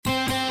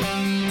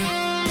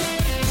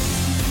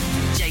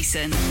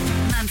Jason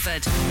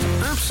Manford.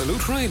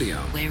 Absolute Radio.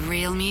 Where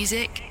real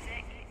music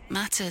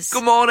matters.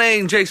 Good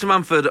morning, Jason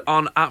Manford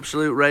on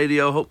Absolute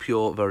Radio. Hope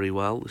you're very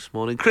well this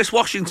morning. Chris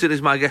Washington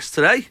is my guest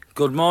today.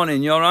 Good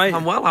morning, you alright?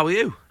 I'm well, how are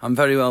you? I'm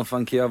very well,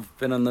 thank you. I've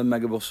been on the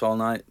megabus all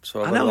night.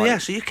 So I know, yeah,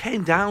 so you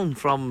came down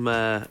from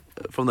the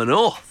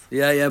north.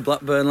 Yeah,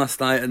 Blackburn last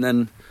night and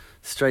then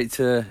straight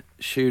to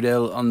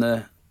Shoehill on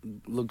the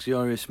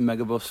luxurious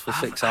megabus for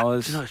 6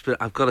 hours. You know,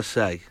 I've got to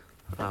say,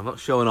 I'm not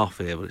showing off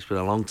here, but it's been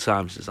a long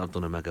time since I've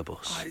done a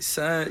megabus. It's,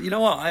 you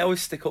know what, I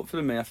always stick up for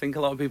them. I think a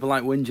lot of people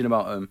like whinging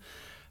about them.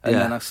 And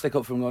then I stick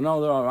up for them going,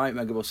 no, they're alright,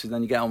 megabuses.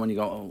 Then you get on and you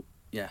go, oh,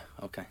 yeah,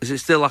 okay. Is it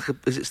still like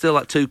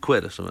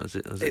 £2 or something? Has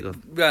it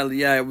gone? Well,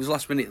 yeah, it was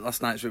last minute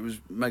last night, so it was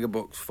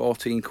megabucks,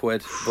 14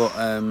 quid. But,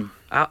 and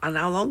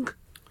how long?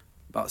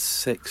 About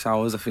 6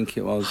 hours, I think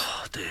it was.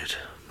 Oh, dude,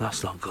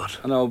 that's not good.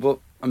 I know, but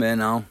I'm here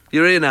now.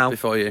 You're here now?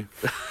 Before you.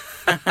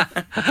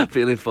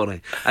 Feeling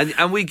funny.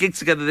 And we gigged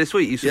together this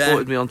week. You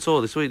supported me on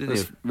tour this week, didn't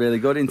you? Really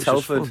good in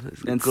Telford,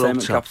 the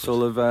entertainment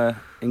capital of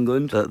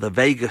England. The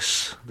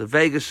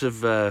Vegas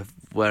of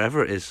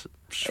wherever it is,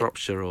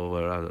 Shropshire or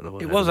where, I don't know.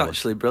 It was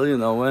actually brilliant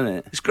though, wasn't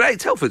it? It's great.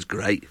 Telford's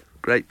great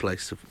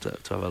place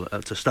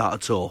to start a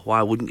tour.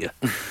 Why wouldn't you?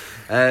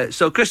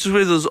 So Chris was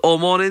with us all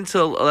morning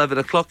till 11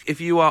 o'clock.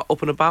 If you are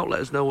up and about,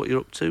 let us know what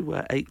you're up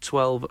to. 8,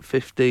 12,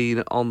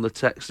 15 on the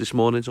text this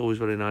morning. It's always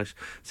very nice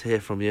to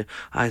hear from you.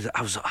 I'm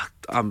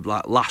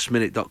like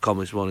lastminute.com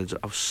this morning.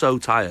 I was so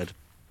tired.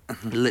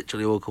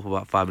 Literally woke up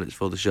about 5 minutes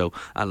before the show,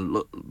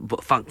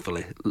 but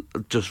thankfully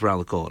just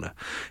round the corner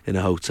in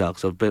a hotel.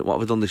 So what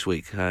have I done this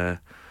week?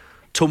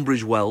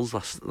 Tunbridge Wells.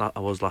 I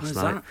was last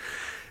night.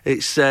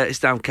 That? It's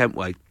down Kent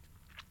Way.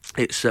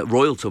 It's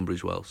Royal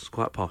Tunbridge Wells. It's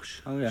quite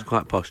posh. Oh yeah, it's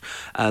quite posh.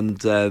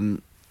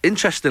 And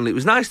interestingly, it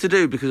was nice to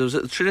do because I was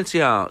at the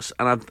Trinity Arts,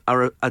 and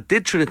I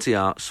did Trinity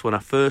Arts when I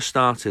first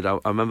started. I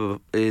remember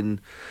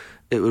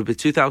it would be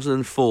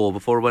 2004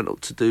 before I went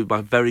up to do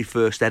my very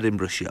first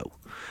Edinburgh show.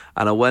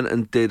 And I went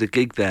and did a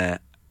gig there,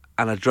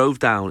 and I drove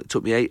down. It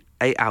took me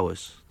eight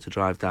hours to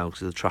drive down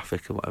because of the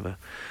traffic and whatever.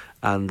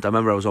 And I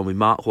remember I was on with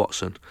Mark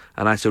Watson,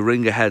 and I had to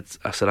ring ahead.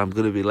 I said, I'm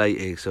going to be late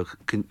here, so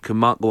can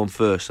Mark go on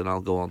first and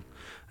I'll go on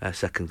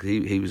second? Because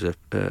he was a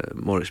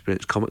more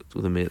experienced comic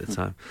than me at the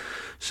time.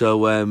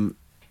 So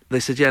they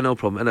said, yeah, no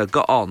problem. And I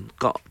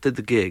did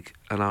the gig,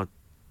 and I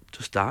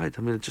just died.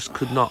 I mean, I just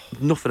could not,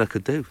 nothing I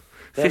could do.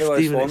 They're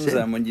 15 minutes in.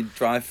 Then when you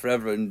drive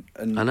forever and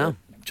I know.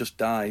 Just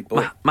die.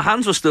 But my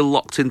hands were still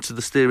locked into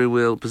the steering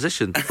wheel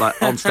position, like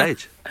on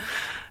stage.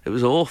 It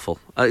was awful.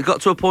 It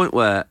got to a point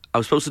where I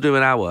was supposed to do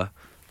an hour,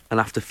 and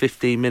after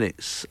 15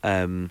 minutes,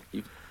 a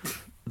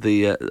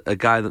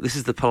guy this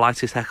is the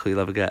politest heckle you'll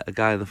ever get. A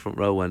guy in the front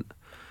row went,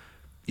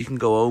 "You can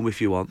go home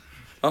if you want."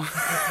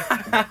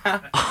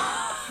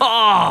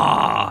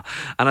 Oh,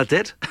 and I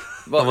did.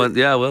 I went,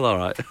 yeah, well, all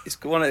right. It's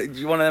one of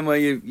them where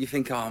you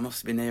think, oh, I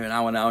must have been here an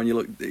hour now, and you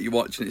look at your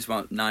watch and it's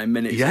about 9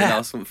 minutes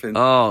or something.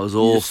 Oh, it was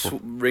awful.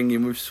 You're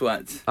wringing with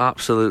sweat.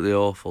 Absolutely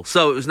awful.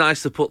 So it was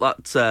nice to put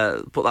that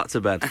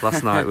to bed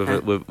last night with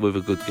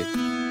a good gig.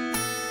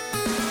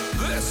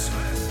 This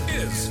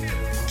is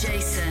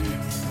Jason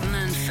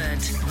Manford.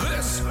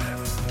 This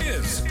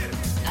is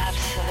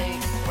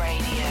Absolute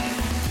Radio.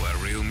 where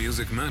real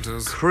music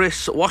matters.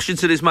 Chris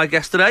Washington is my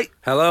guest today.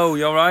 Hello,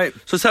 you all right?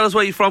 So tell us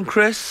where you're from,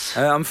 Chris.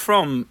 I'm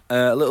from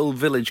a little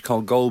village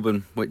called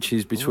Goulburn, which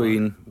is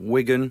between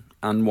Wigan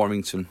and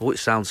Warrington. Oh, it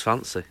sounds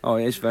fancy. Oh,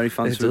 it is very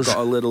fancy. It does. We've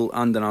got a little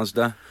and an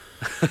Asda.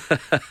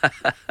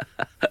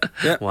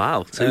 Yeah.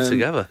 Wow, two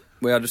together.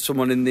 We had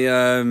someone in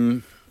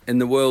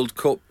the World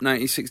Cup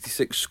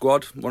 1966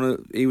 squad.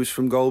 He was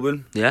from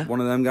Goulburn. Yeah. One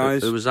of them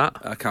guys. Who was that?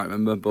 I can't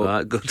remember, but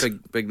right,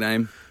 good. Big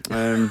name.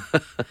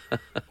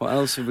 What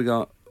else have we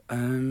got?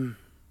 You're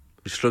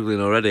struggling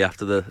already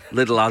after the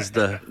little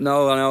Asda.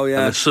 No, I know,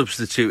 yeah. And the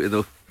substitute in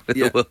the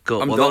World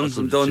Cup. I'm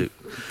done.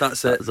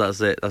 That's it. That's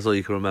it. That's all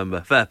you can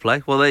remember. Fair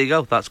play. Well, there you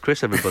go. That's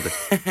Chris, everybody.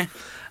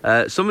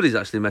 Somebody's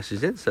actually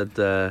messaged in,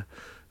 said,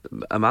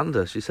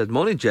 Amanda, she said,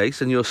 "Morning,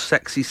 Jason, your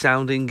sexy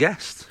sounding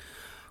guest."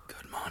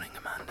 Good morning,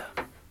 Amanda.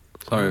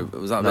 Sorry,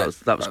 was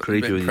that was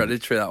creepy. A bit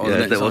predatory, that wasn't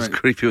yeah, it? That was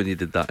creepy when you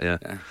did that. Yeah.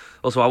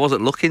 Also, I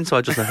wasn't looking, so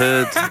I just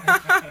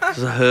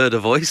heard a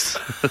voice.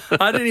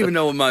 I didn't even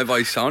know what my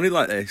voice sounded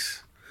like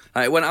this.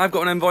 When I've got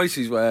one of them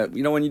voices where,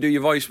 you know, when you do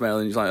your voicemail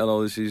and it's like,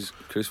 "Hello, this is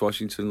Chris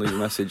Washington, leave a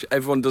message."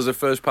 Everyone does the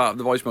first part of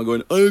the voicemail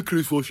going, "Hi,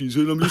 Chris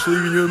Washington, I'm just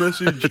leaving you a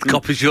message." It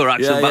copies your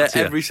accent back to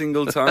you. Every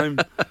single time.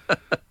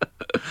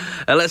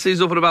 Let's see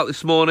who's up and about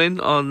this morning.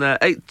 On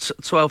 8,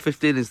 12,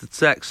 15 is the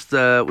text.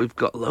 We've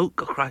got a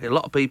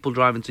lot of people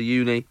driving to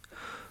uni.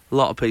 A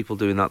lot of people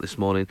doing that this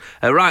morning.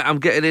 Right, I'm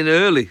getting in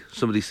early,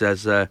 somebody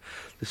says.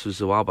 This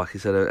was a while back. He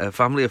said, a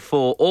family of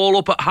 4, all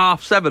up at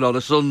 7:30 on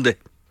a Sunday.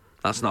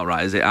 That's not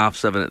right, is it?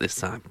 7:30 at this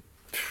time.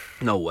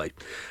 No way.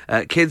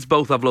 Kids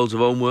both have loads of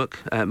homework.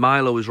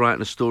 Milo is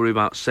writing a story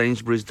about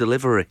Sainsbury's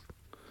delivery.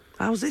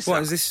 How's this?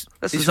 What is this?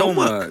 That's his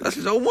homework. That's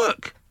his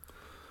homework.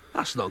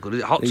 That's not good,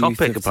 is it? Hot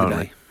topic,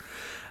 apparently.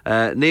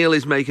 Neil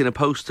is making a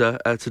poster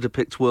to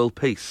depict world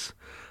peace.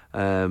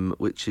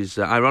 which is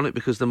ironic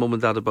because the mum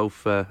and dad are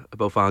both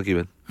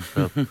arguing.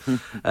 So,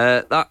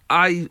 that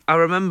I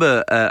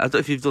remember. I don't know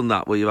if you've done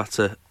that where you had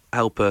to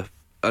help a.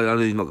 I know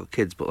you've not got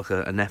kids, but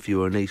like a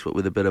nephew or a niece, but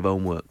with a bit of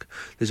homework.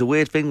 There's a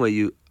weird thing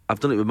where I've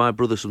done it with my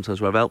brother sometimes,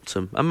 where I've helped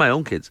him and my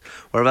own kids,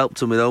 where I've helped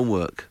them with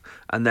homework,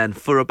 and then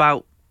for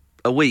about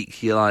a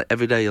week, you're like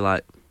every day, you're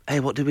like, hey,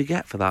 what did we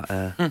get for that?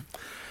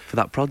 For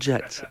that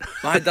project.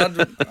 My dad,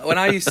 when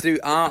I used to do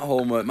art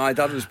homework, my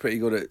dad was pretty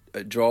good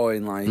at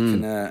drawing,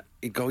 and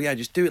he'd go, yeah,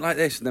 just do it like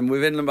this, and then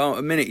within about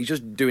a minute, he's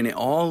just doing it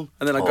all,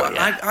 and then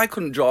I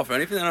couldn't draw for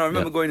anything, and I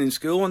remember going in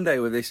school one day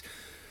with this,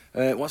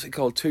 what's it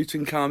called,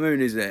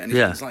 Tutankhamun, is it? And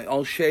it's like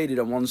all shaded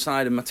on one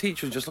side, and my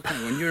teacher was just looking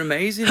at me, you're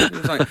amazing. It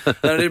was like,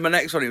 then I did my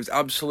next one, it was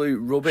absolute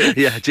rubbish.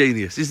 Yeah,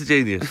 genius. He's a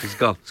genius. He's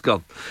gone.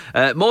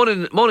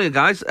 Morning,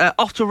 guys.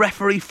 Off to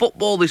referee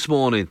football this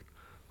morning.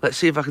 Let's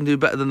see if I can do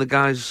better than the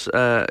guys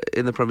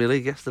in the Premier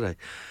League yesterday.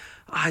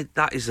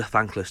 That is a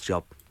thankless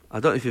job. I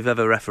don't know if you've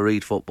ever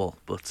refereed football,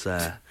 but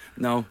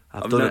no,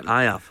 I've done it.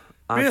 I have.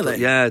 Really?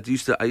 Yeah,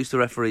 I used to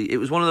referee. It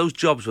was one of those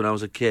jobs when I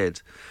was a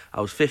kid. I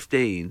was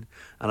 15,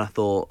 and I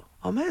thought,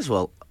 I may as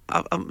well.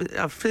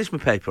 I've finished my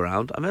paper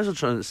round. I may as well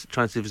try and see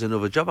if there's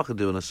another job I can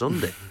do on a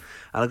Sunday.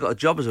 And I got a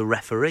job as a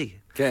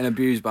referee. Getting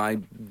abused by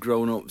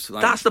grown-ups.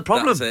 That's the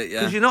problem. That's it,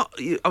 yeah.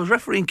 Because I was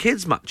refereeing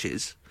kids'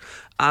 matches,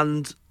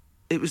 and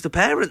it was the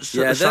parents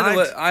at the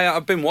side.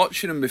 I've been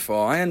watching them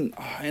before. I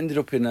ended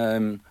up in...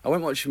 I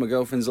went watching my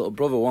girlfriend's little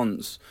brother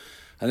once,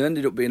 and it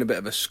ended up being a bit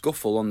of a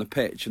scuffle on the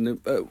pitch. And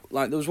there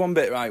was one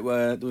bit, right,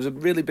 where there was a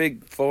really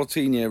big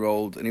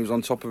 14-year-old, and he was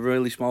on top of a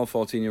really small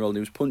 14-year-old, and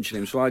he was punching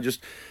him. So I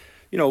just,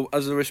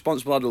 as a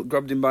responsible adult,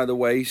 grabbed him by the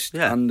waist,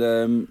 and...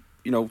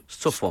 it's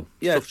a tough one.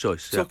 Yeah, tough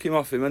choice. Took him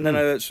off him, and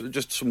then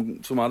just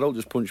some adult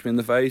just punched me in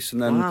the face, and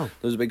then there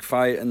was a big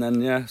fight, and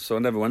then so I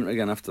never went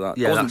again after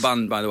that. I wasn't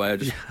banned, by the way. I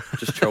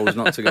just chose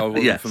not to go.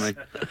 It wasn't for me.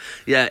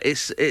 Yeah,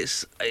 it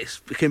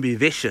can be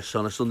vicious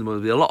on a Sunday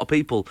morning. There'll be a lot of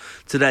people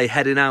today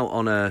heading out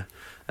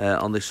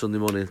on this Sunday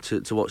morning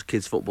to watch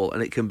kids football,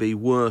 and it can be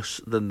worse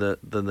than the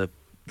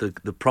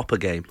proper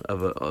game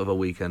of a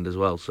weekend as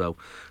well. So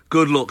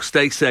good luck.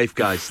 Stay safe,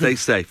 guys. Stay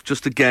safe.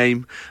 Just a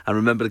game, and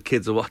remember the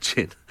kids are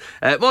watching.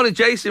 Morning,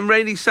 Jason.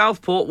 Rainy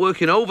Southport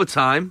working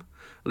overtime.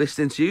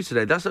 Listening to you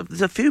today. There's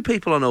a few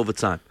people on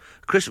overtime.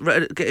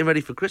 Getting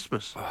ready for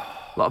Christmas.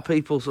 A lot of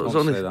people. So it's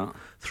only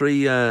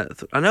three. I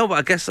know, but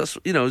I guess that's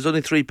there's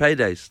only 3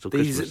 paydays till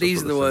Christmas.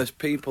 These are the worst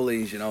people.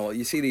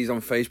 You see these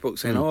on Facebook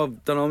saying, "Oh,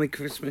 I've done all my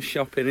Christmas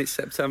shopping. It's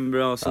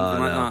September or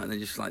something like that," and they're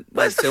just like,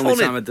 "That's the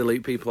only time I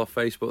delete people off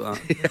Facebook."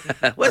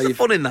 That. Where's the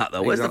fun in that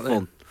though? Where's the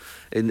fun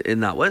in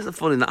that? Where's the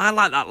fun in that? I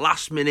like that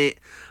last minute.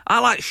 I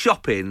like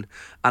shopping,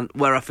 and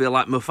where I feel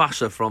like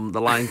Mufasa from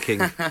The Lion King,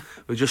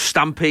 with just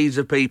stampedes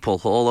of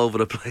people all over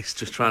the place,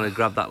 just trying to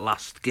grab that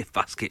last gift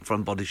basket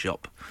from Body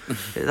Shop.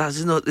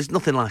 There's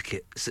nothing like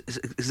it.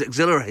 It's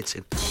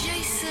exhilarating.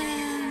 Jason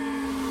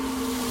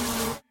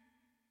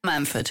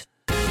Manford.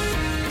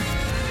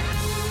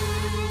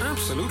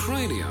 Absolute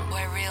Radio.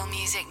 Where real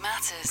music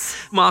matters.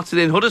 Martin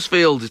in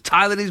Huddersfield is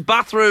tiling his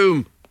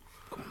bathroom.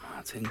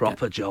 Martin,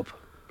 Proper job.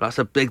 That's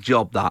a big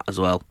job, that, as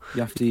well. You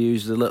have to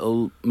use the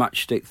little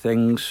matchstick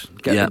things,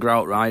 get the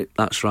grout right.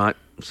 That's right.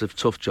 It's a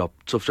tough job.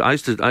 I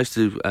used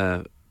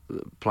to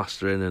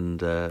plastering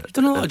and you've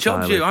done a lot of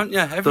jobs, haven't you?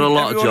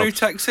 Everyone who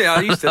texts it, I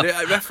used to do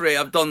it. Referee,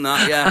 I've done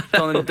that. Yeah,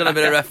 done a bit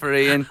of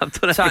refereeing. I've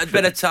done a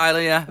bit of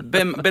tiling. Yeah,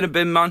 been a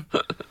bin man.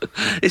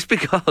 It's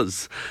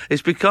because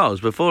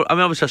before. I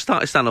mean, obviously, I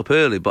started stand up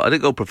early, but I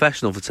didn't go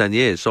professional for 10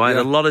 years, so I had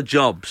a lot of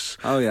jobs.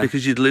 Oh yeah,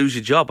 because you'd lose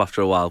your job after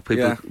a while.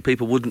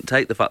 People wouldn't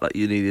take the fact that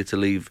you needed to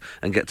leave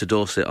and get to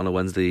Dorset on a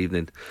Wednesday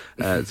evening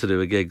to do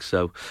a gig.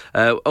 So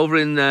over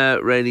in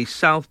rainy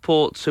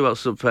Southport, who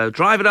else?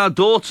 Driving our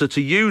daughter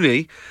to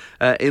uni.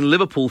 In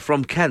Liverpool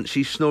from Kent,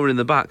 she's snoring in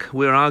the back.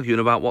 We're arguing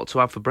about what to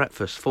have for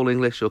breakfast, full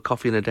English or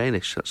coffee and a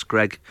Danish. That's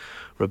Greg,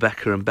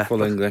 Rebecca and Beth.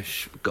 Full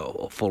English.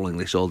 Go full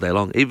English all day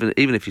long. Even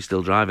if you're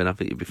still driving, I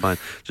think you'd be fine.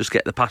 Just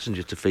get the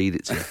passenger to feed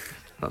it to you.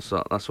 That's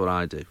what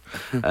I do.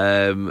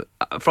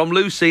 From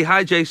Lucy,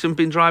 hi Jason,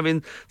 been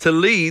driving to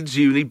Leeds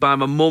Uni by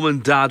my mum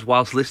and dad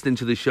whilst listening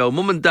to the show.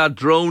 Mum and dad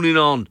droning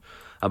on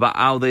about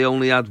how they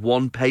only had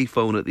one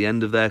payphone at the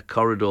end of their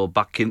corridor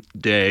back in the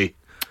day.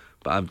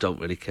 But I don't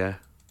really care.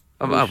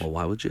 Well,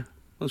 why would you?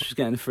 Well, she's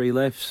getting a free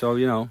lift, so,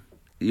 You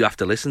have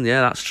to listen,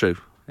 yeah, that's true.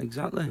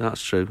 Exactly.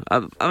 That's true.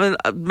 I mean,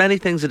 many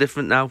things are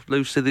different now,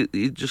 Lucy.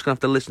 You're just going to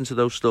have to listen to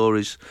those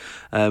stories.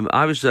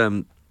 I was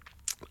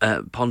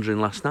pondering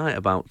last night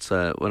about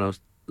when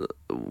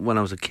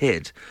I was a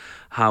kid,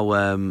 how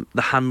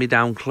the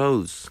hand-me-down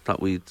clothes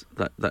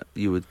that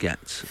you would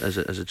get as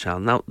a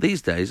child. Now,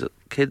 these days,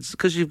 kids,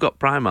 because you've got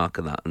Primark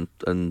and that,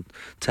 and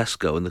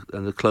Tesco,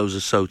 and the clothes are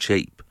so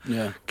cheap,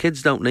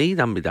 kids don't need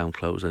hand-me-down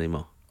clothes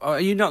anymore. Oh, are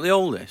you not the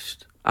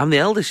oldest? I'm the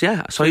eldest,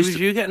 yeah. So who was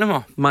you getting them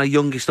off? My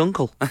youngest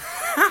uncle.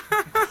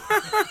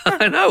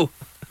 I know.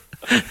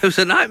 It was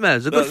a nightmare. It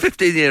was a good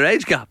 15-year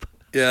age gap.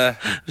 Yeah.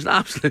 It was an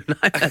absolute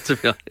nightmare, to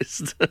be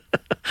honest.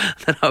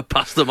 Then I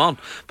passed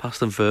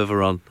them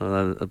further on.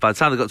 And then by the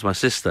time they got to my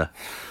sister,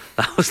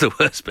 That was the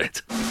worst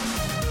bit.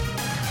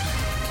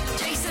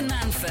 Jason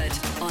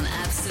Manford on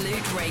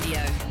Absolute Radio.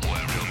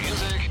 Where real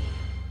music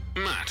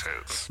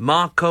matters.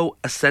 Marco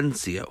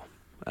Asensio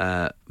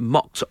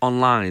mocked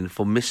online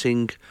for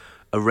missing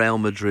a Real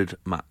Madrid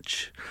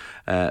match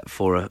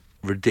for a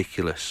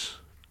ridiculous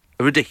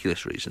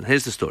reason.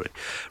 Here's the story.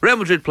 Real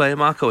Madrid player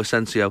Marco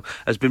Asensio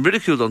has been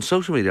ridiculed on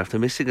social media after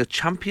missing a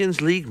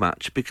Champions League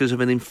match because of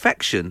an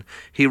infection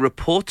he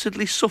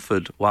reportedly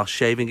suffered while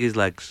shaving his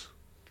legs.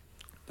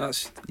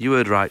 You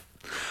heard right.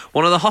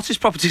 One of the hottest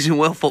properties in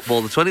world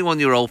football, the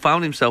 21-year-old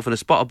found himself in a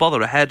spot of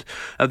bother ahead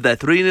of their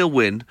 3-0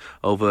 win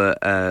over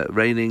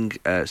reigning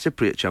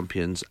Cypriot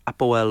champions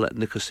Apoel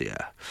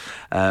Nicosia.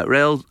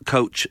 Real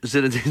coach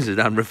Zinedine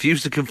Zidane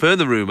refused to confirm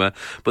the rumour,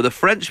 but the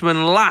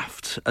Frenchman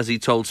laughed as he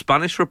told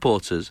Spanish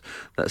reporters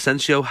that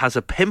Asensio has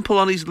a pimple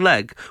on his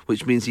leg,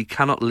 which means he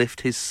cannot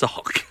lift his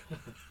sock.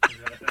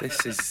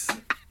 This is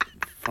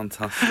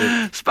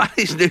fantastic.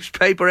 Spanish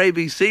newspaper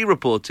ABC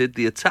reported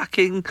the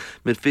attacking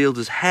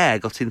midfielder's hair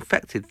got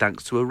infected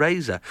thanks to a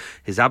razor.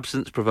 His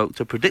absence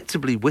provoked a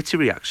predictably witty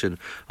reaction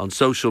on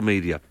social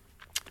media.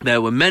 There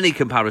were many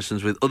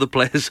comparisons with other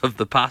players of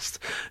the past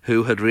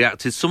who had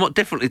reacted somewhat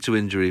differently to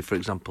injury. For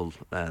example,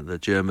 the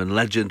German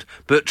legend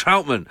Bert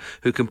Trautmann,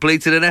 who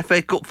completed an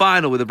FA Cup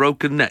final with a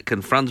broken neck,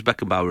 and Franz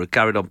Beckenbauer, who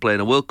carried on playing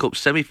a World Cup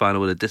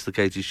semi-final with a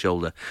dislocated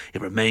shoulder.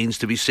 It remains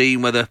to be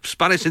seen whether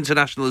Spanish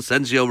international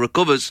Asensio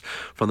recovers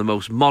from the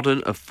most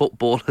modern of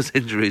footballers'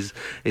 injuries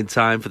in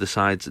time for the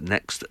side's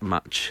next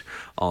match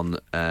on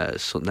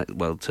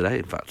today,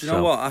 in fact. Do you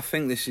know what? I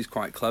think this is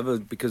quite clever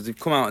because they've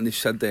come out and they've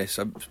said this.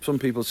 Some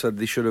people said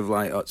they should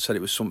have said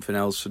it was something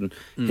else and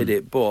hid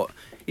it, but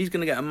he's going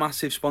to get a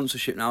massive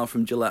sponsorship now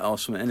from Gillette or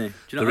something, isn't he? Do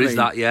you know There what is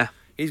I mean? that, yeah.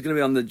 He's going to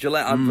be on the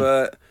Gillette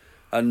advert,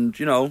 and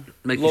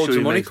Making loads sure he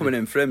of money makes coming it.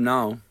 in for him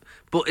now.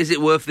 But is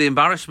it worth the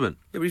embarrassment?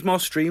 Yeah, but he's more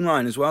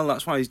streamlined as well.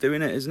 That's why he's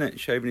doing it, isn't it?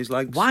 Shaving his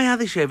legs. Why are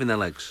they shaving their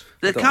legs?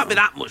 They don't can't be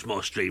know. that much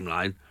more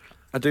streamlined.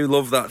 I do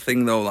love that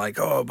thing though.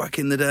 Back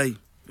in the day,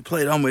 we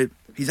played on with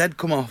his head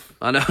come off.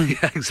 I know,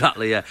 yeah,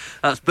 exactly, yeah.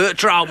 That's Bert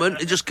Trautmann.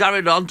 He just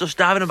carried on, just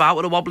diving about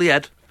with a wobbly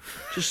head.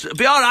 Just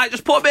be all right,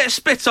 just put a bit of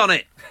spit on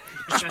it.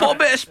 Just put a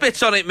bit of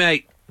spit on it,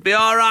 mate. Be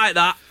all right,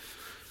 that.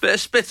 Bit of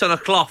spit on a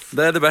cloth.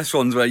 They're the best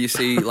ones where you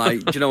see,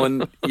 do you know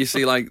when you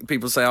see,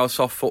 people say how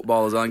soft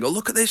footballers are and go,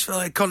 look at this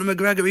for, Conor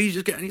McGregor, he's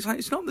just getting... It's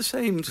it's not the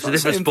same. It's not a the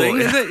different same sport, thing,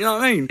 yeah. is it? You know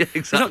what I mean? Yeah,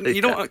 exactly.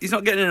 He's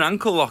not getting an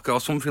ankle lock or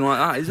something like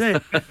that, is he?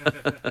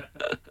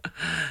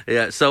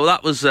 Yeah, so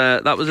that was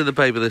in the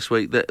paper this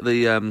week.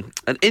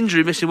 An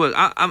injury missing work.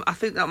 I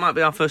think that might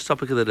be our first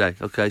topic of the day.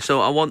 Okay, so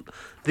I want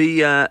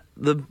the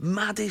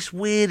maddest,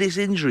 weirdest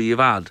injury you've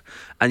had,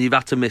 and you've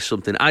had to miss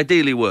something.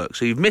 Ideally, work.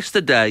 So you've missed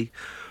a day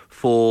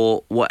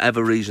for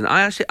whatever reason.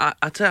 I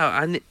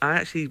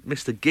actually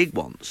missed a gig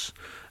once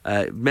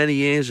many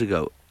years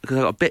ago because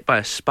I got bit by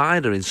a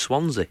spider in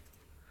Swansea.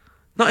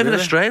 Not even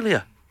Really?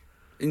 Australia.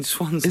 In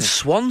Swansea. In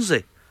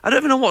Swansea. I don't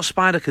even know what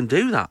spider can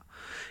do that.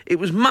 It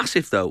was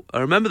massive, though. I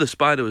remember the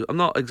spider was... I'm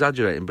not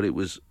exaggerating, but it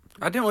was...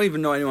 I don't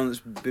even know anyone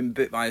that's been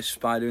bit by a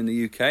spider in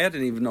the UK. I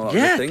didn't even know that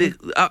was a thing.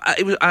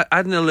 I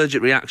had an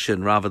allergic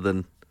reaction rather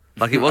than...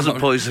 It wasn't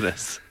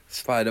poisonous.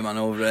 Spider-Man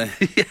over there.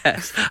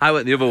 Yes, I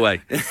went the other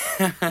way.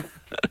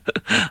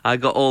 I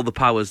got all the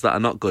powers that are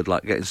not good,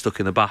 like getting stuck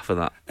in a bath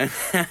and that.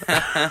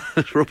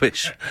 It's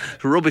rubbish.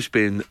 It's rubbish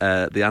being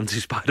the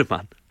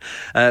anti-Spider-Man.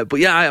 But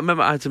yeah, I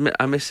remember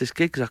I missed this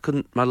gig because I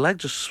couldn't... My leg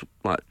just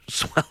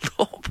swelled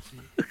up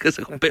because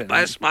I got bit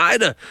by a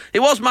spider.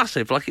 It was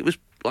massive. It was...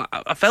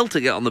 I felt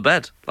it get on the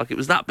bed. It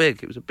was that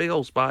big. It was a big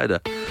old spider.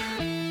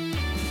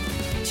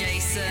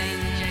 Jason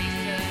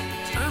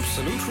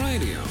Absolute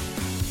Radio.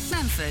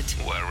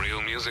 Manford. Where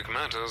real music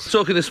matters.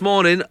 Talking this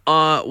morning,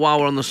 while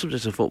we're on the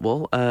subject of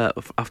football,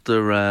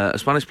 after a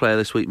Spanish player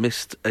this week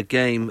missed a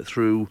game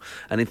through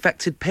an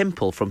infected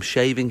pimple from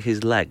shaving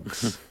his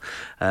legs.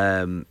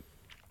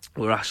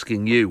 We're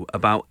asking you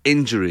about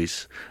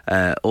injuries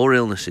or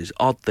illnesses,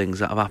 odd things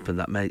that have happened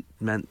that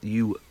meant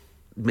you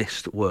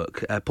missed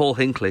work. Paul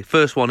Hinckley,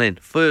 first one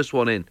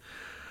in.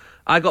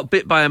 I got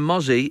bit by a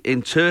mozzie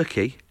in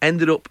Turkey,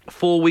 ended up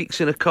 4 weeks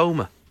in a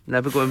coma,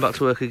 never going back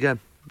to work again.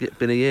 It's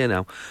been a year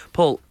now.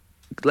 Paul,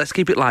 let's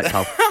keep it light,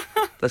 pal.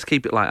 Let's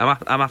keep it light.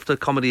 I'm after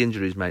comedy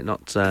injuries, mate,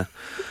 not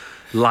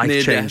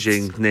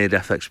life-changing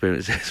near-death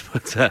experiences.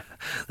 But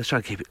let's try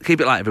and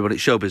keep it light, everybody.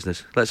 It's show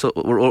business.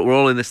 We're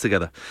all in this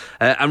together.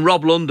 And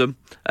Rob London,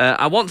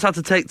 I once had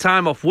to take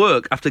time off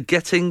work after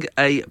getting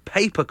a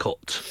paper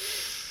cut,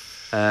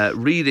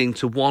 reading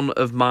to one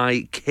of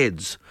my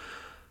kids.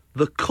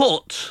 The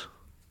cut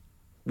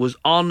was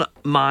on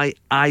my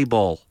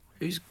eyeball.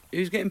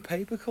 Who's getting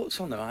paper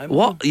cuts on their eyeball?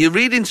 What? You're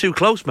reading too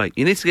close, mate.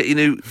 You need to get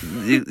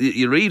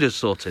your readers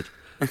sorted.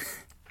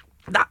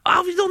 How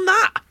have you done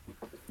that?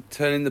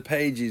 Turning the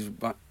pages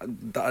back, I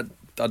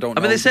don't know.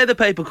 I mean, they say the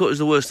paper cut is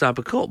the worst type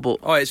of cut, but...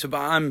 Oh, it's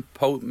about... I'm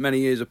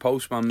many years a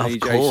postman, me,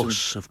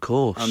 Jason. Of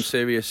course. I'm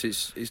serious.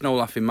 It's no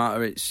laughing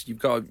matter. You've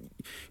got... You know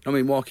what I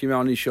mean? Walking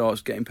around in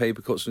shorts, getting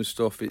paper cuts and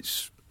stuff,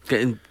 it's...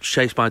 Getting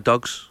chased by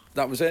dogs.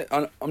 that was it.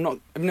 I've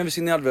never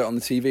seen the advert on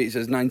the TV. It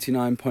says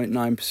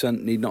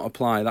 99.9% need not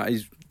apply. That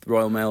is the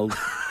Royal Mail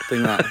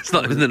thing. That It's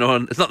not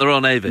the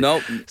Royal Navy.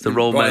 Nope. It's the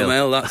Royal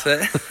Mail. That's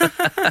it.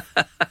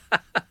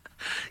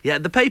 Yeah,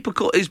 the paper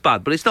cut is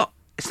bad, but it's not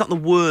the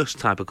worst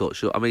type of cut.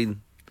 Sure, I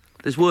mean,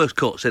 there's worse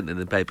cuts, isn't there,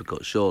 than paper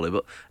cuts, surely.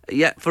 But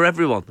yeah, for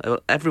everyone's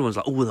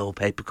like, oh, the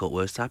paper cut,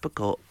 worst type of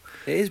cut.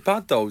 It is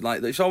bad though.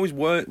 Like, it's always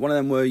one of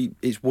them where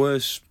it's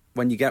worse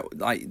when you get,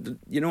 like,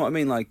 you know what I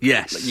mean? Like,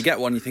 yes, like you get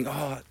one, you think,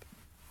 oh,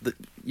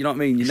 you know what I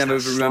mean? You never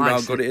even remember how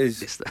good it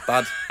is.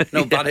 Bad.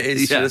 No, bad it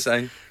is, should I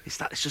say? It's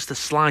just a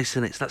slice,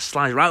 and it's that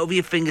slice right over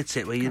your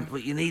fingertip where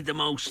you need the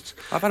most.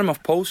 I've had them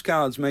off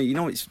postcards, mate. You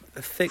know, it's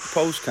a thick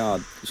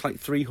postcard. It's like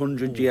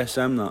 300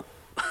 GSM, that.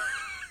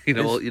 you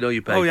know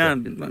your paper. Oh, yeah,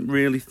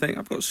 really thick.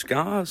 I've got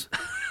scars.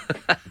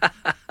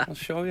 I'll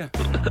show you.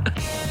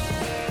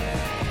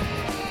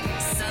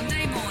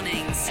 Sunday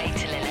mornings, 8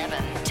 till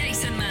 11.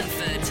 Jason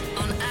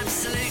Manford on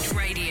Absolute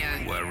Radio.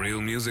 Where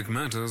real music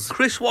matters.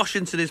 Chris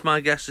Washington is my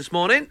guest this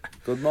morning.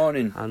 Good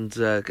morning. And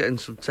getting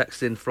some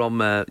text in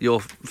from your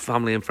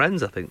family and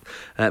friends, I think.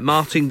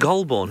 Martin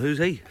Goulburn, who's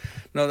he?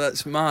 No,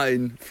 that's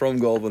Martin from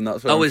Goulburn.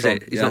 That's where I'm is from.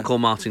 it? He's not called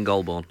Martin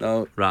Goulburn?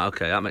 No. Right,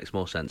 okay, that makes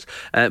more sense.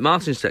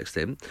 Martin's texted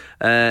him.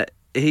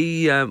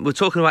 We're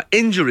talking about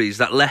injuries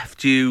that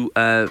left you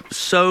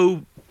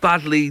so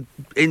badly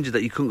injured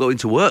that you couldn't go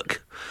into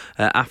work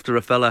after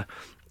a fella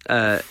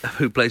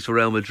who plays for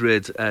Real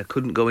Madrid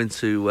couldn't go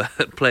into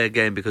play a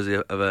game because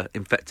of an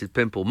infected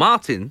pimple.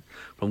 Martin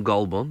from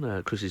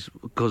Goulburn, Chris's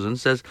cousin,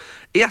 says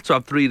he had to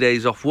have 3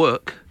 days off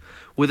work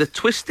with a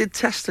twisted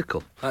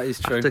testicle. That is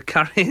true. After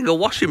carrying a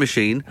washing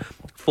machine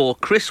for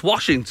Chris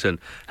Washington,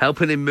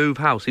 helping him move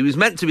house. He was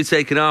meant to be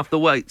taking half the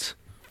weight.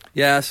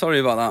 Yeah, sorry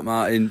about that,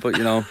 Martin, but,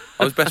 you know,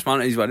 I was best man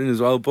at his wedding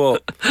as well,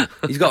 but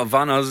he's got a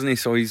van, hasn't he,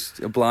 so he's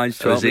obliged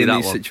to help me in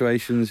these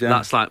situations, yeah.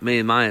 That's like me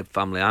and my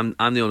family. I'm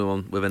the only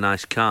one with a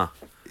nice car.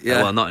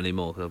 Yeah. Well, not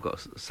anymore, because I've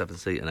got a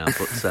 7-seater now,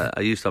 but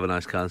I used to have a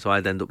nice car, and so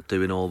I'd end up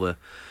doing all the,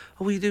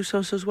 will you do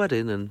so-and-so's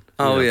wedding? And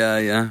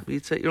yeah. Will you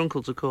take your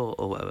uncle to court,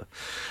 or whatever?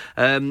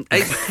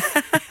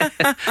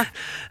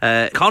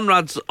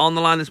 Conrad's on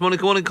the line this morning.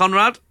 Good morning,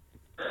 Conrad.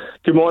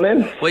 Good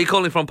morning. Where are you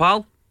calling from,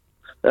 pal?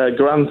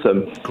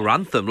 Grantham.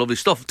 Lovely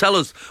stuff. Tell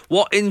us,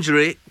 what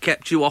injury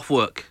kept you off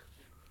work?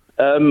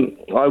 I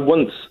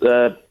once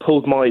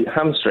pulled my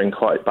hamstring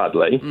quite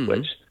badly,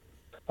 which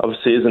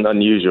obviously isn't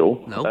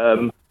unusual.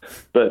 No.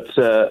 But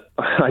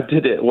I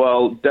did it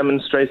while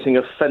demonstrating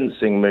a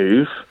fencing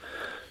move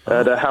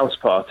at a house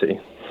party.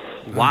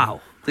 Wow.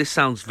 This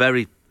sounds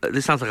like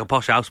a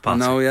posh house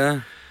party. I know,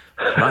 yeah.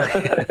 Right.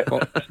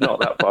 It's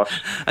not that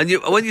posh. And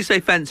when you say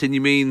fencing,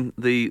 you mean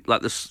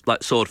like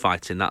sword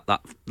fighting, that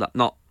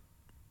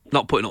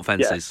not putting up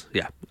fences.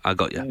 Yeah, I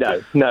got you.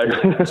 No.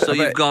 So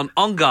you've gone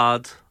on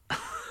guard.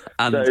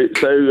 And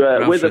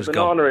so with a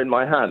banana in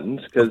my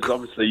hand, because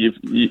obviously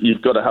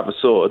you've got to have a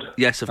sword.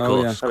 Yes, of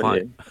course. Yeah.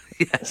 Quite.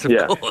 Yes,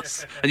 of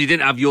course. And you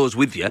didn't have yours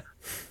with you.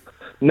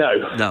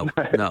 No.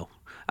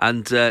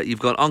 And you've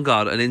gone on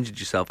guard and injured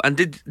yourself. And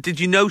did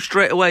you know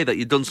straight away that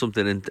you'd done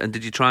something? And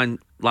did you try and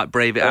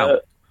brave it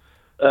out?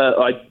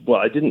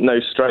 I didn't know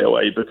straight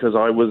away because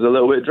I was a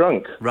little bit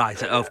drunk.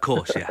 Right. Of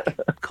course. Yeah.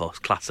 Of course.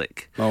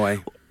 Classic. No way.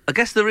 I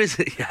guess there is,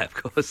 yeah, of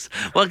course.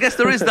 Well, I guess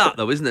there is that,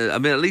 though, isn't it? I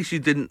mean, at least you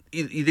didn't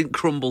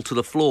crumble to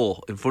the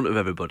floor in front of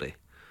everybody.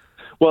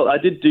 Well, I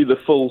did do the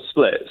full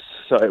splits,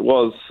 so it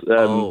was.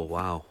 Oh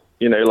wow!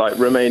 Like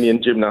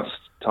Romanian gymnast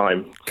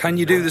time. Can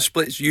you do the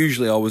splits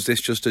usually, or was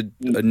this just a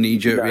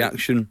knee-jerk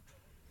reaction?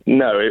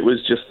 No, it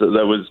was just that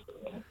there was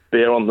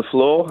beer on the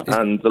floor,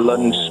 and the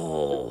lunge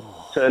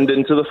turned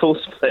into the full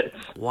splits.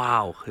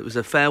 Wow! It was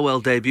a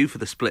farewell debut for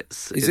the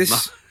splits. Is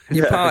this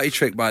your party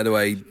trick, by the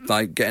way,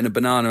 like getting a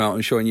banana out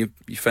and showing your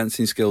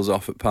fencing skills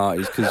off at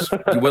parties? Because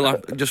you will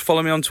have, just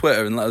follow me on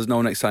Twitter and let us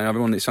know next time,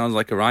 everyone. It sounds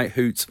like a right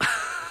hoot.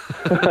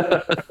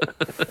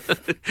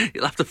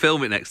 You'll have to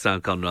film it next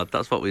time, Conrad.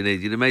 That's what we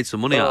need. You'd have made some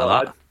money out of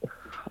that.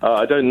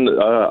 I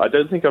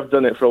don't think I've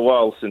done it for a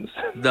while since.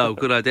 No,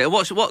 good idea.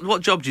 What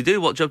job did you do?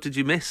 What job did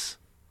you miss?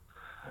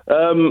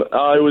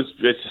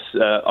 It's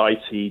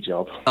IT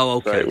job. Oh,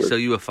 okay. So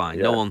you were fine.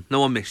 Yeah. No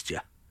one missed you.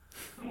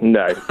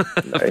 No.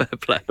 Fair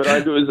play. But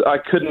I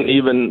couldn't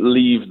even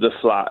leave the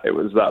flat. It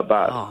was that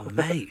bad. Oh,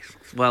 mate.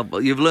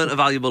 Well, you've learnt a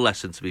valuable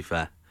lesson, to be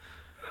fair.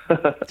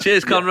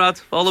 Cheers, Conrad.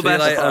 All the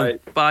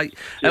best. Bye.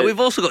 We've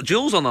also got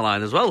Jules on the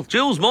line as well.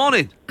 Jules,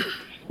 morning.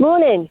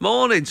 Morning.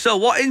 So,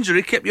 what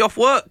injury kept you off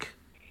work?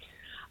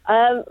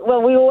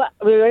 Well, we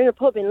were in a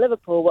pub in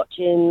Liverpool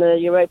watching the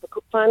Europa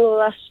Cup final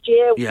last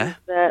year. Yeah.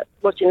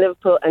 Watching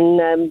Liverpool,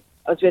 and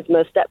I was with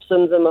my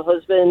stepsons and my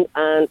husband,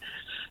 and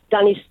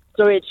Danny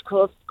Sturridge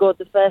scored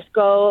the first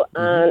goal,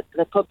 and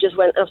the pub just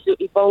went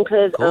absolutely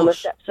bonkers, and my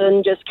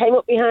stepson just came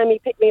up behind me,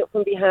 picked me up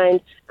from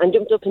behind, and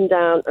jumped up and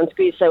down and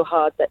squeezed so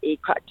hard that he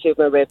cracked two of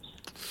my ribs.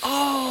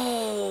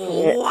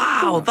 Oh,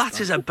 wow,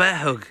 that is a bear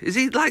hug. Is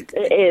he like...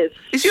 It is.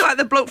 Is he like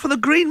the bloke from the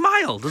Green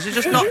Mile? Does he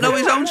just not know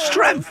his own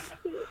strength?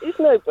 It's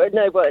no,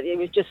 but he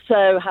was just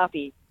so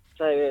happy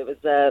So it was,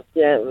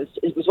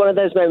 it was one of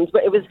those moments.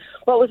 But it was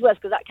what was worse,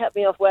 because that kept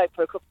me off work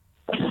for a couple.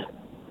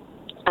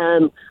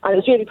 And it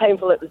was really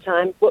painful at the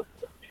time. But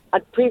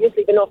I'd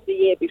previously been off the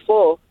year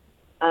before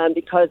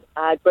because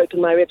I'd broken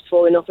my ribs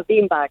falling off a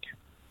beanbag.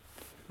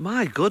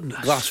 My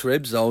goodness. Glass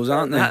ribs, those,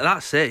 aren't they?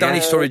 That's it.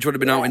 Danny Sturridge would have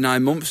been out in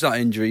 9 months, that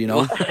injury, you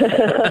know.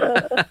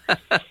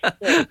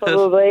 Yeah,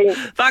 probably.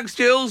 Thanks,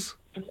 Jules.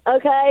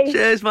 Okay.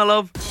 Cheers, my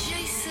love.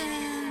 Jason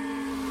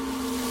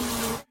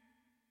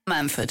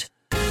Manford,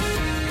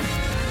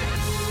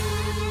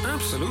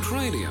 Absolute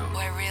Radio.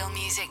 where real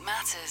music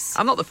matters.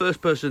 I'm not the first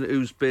person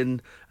who's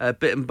been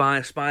bitten by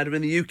a spider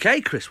in the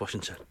UK, Chris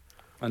Washington.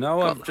 I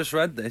know, I've just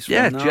read this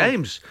Yeah, one now.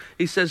 James.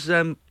 He says,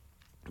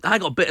 I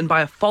got bitten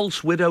by a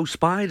false widow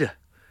spider.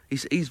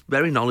 He's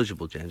very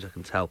knowledgeable, James, I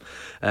can tell.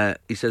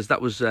 He says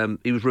that was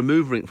he was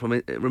removing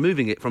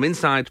it from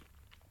inside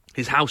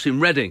his house in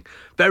Reading.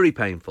 Very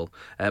painful.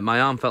 My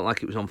arm felt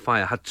like it was on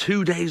fire. Had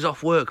 2 days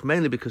off work,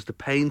 mainly because the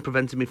pain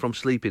prevented me from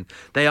sleeping.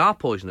 They are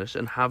poisonous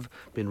and have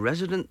been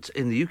resident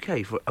in the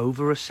UK for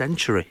over a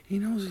century. He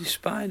knows his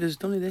spiders,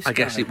 doesn't he, this I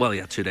guess guy? he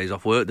had 2 days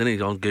off work, didn't he?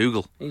 He's on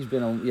Google. He's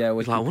been on, Wikipedia.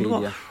 He's like,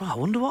 I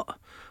wonder what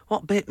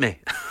bit me.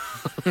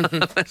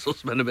 Let's all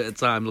spend a bit of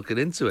time looking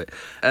into it.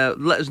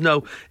 Let us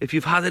know if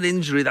you've had an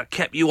injury that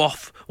kept you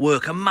off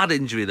work. A mad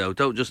injury, though.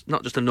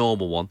 Not just a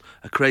normal one,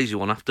 a crazy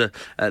one. After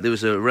there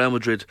was a Real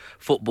Madrid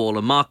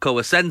footballer, Marco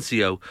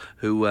Asensio,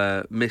 who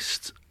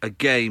missed a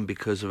game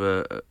because of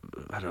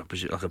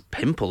like a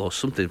pimple or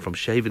something from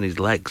shaving his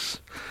legs.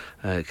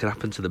 It can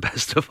happen to the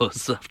best of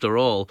us, after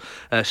all.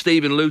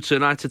 Stephen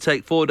Luton, I had to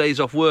take 4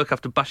 days off work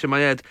after bashing my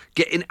head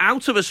getting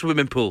out of a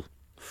swimming pool.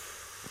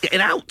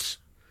 Getting out.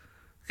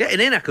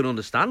 Getting in, I can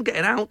understand.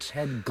 Getting out.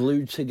 Head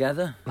glued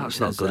together. That's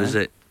not good, is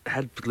it?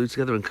 Head glued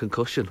together and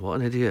concussion. What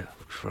an idiot.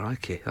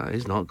 Crikey, that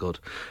is not good.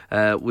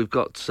 We've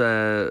got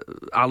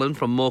Alan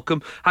from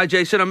Morecambe. Hi,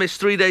 Jason. I missed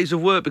 3 days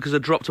of work because I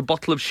dropped a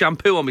bottle of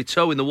shampoo on my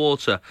toe in the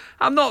water.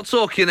 I'm not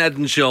talking Head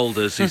and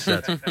Shoulders, he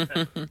said.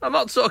 I'm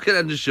not talking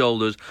Head and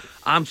Shoulders.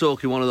 I'm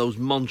talking one of those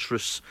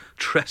monstrous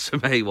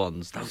Tresemme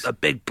ones. Those are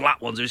big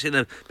black ones. Have you seen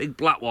the big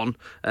black one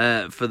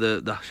for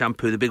the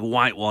shampoo, the big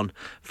white one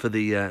for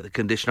the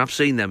conditioner? I've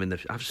seen them in the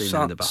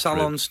bathroom.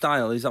 Salon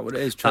style, is that what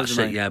it is? That's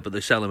Tresemme? it, yeah, but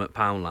they sell them at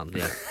Poundland,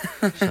 yeah.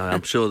 So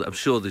I'm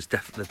sure they're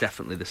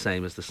definitely the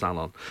same as the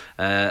Salon.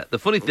 The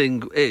funny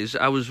thing is,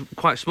 I was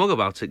quite smug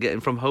about it, getting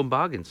from Home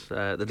Bargains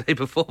the day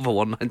before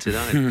for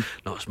 $1.99.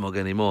 Not smug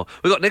anymore.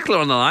 We've got Nicola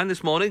on the line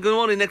this morning. Good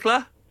morning,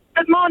 Nicola.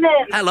 Good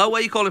morning. Hello, where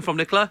are you calling from,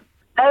 Nicola?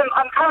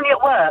 I'm currently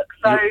at work,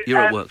 so... You're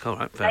at work, all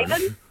right, fair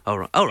Nathan? enough.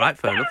 All right,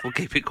 fair enough. We'll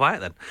keep it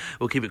quiet then.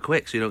 We'll keep it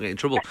quick so you don't get in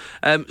trouble.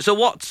 So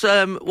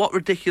what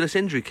ridiculous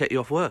injury kept you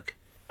off work?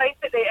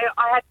 Basically,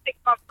 I had 6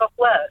 months off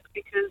work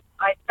because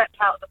I stepped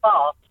out of the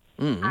bath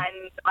and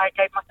I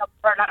gave myself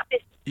a prolapsed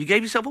disc. You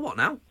gave yourself a what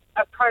now?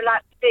 A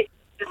prolapsed disc.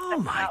 Oh,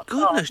 my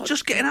goodness,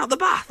 just getting out of the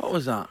bath. What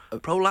was that? A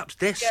prolapsed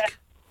disc. Yeah.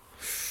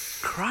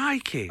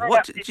 Crikey. Prolapsed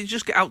What, disc. did you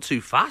just get out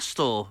too fast,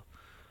 or...?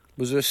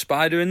 Was there a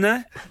spider in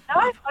there?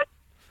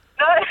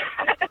 No,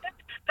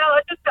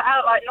 I just got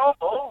out like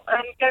normal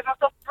and gave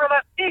myself a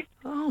prolapsed disc.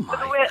 Oh, my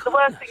But the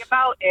worst thing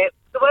about it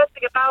was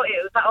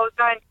that I was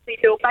going to see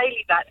Bill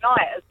Bailey that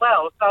night as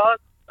well. So I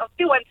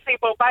still went to see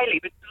Bill Bailey,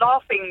 but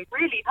laughing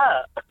really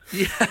hurt.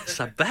 Yes,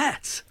 I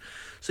bet.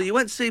 So you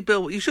went to see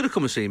Bill. You should have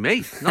come and seen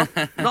me.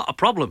 Not a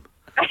problem.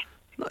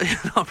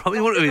 Not a problem.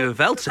 You wouldn't have even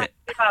felt it.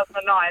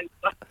 2009.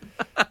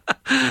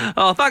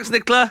 Oh, thanks,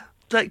 Nicola.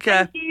 Take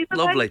care. Thank you.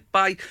 Bye-bye. Lovely.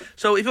 Bye.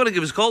 So if you want to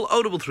give us a call,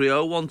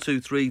 0330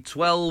 123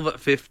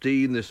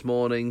 1215 this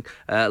morning.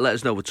 Let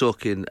us know. We're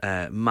talking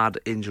mad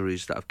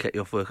injuries that have kept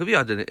you off work. Have you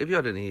had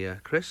any,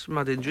 Chris,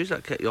 mad injuries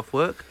that kept you off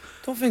work?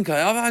 Don't think I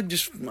have.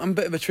 I'm a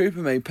bit of a trooper,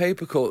 mate.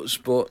 Paper cuts,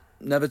 but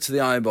never to the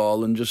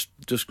eyeball, and just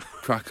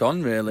crack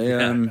on, really.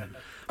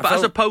 But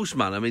as a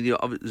postman, I mean,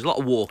 there's a lot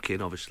of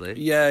walking, obviously.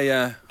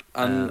 Yeah.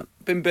 And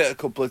been bit a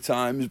couple of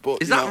times,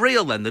 but... Is that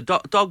real, then? The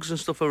dogs and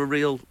stuff are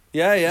real...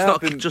 Yeah. It's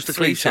not I've been just a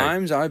 3 cliche.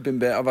 times I've been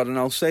bit. I've had an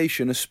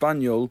Alsatian, a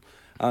Spaniel,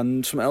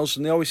 and something else,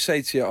 and they always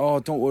say to you, oh,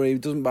 don't worry, if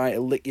it doesn't bite,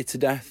 it'll lick you to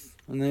death.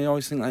 And they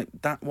always think, like,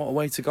 that, what a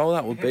way to go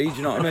that would be, do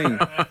you know what I mean?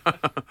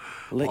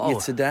 Lick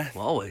you to death.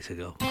 What a way to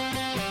go.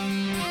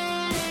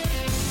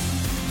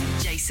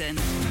 Jason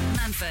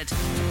Manford,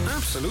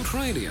 Absolute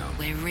Radio.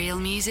 where real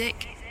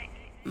music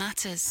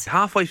matters.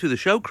 Halfway through the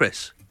show,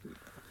 Chris.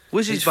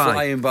 Whizzes He's by.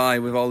 flying by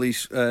with all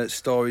these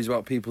stories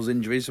about people's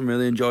injuries. I'm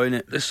really enjoying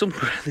it. There's some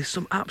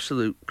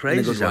absolute In a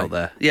good crazies out way.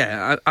 there.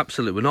 Yeah,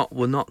 absolutely.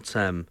 We're not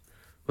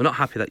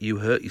happy that you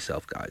hurt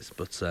yourself, guys,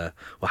 but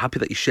we're happy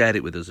that you shared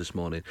it with us this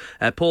morning.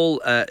 Paul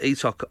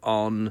Etok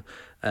on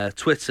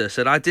Twitter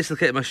said, I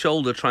dislocated my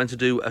shoulder trying to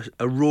do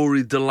a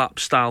Rory Delap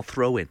style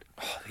throw-in.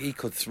 He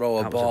could throw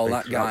a ball,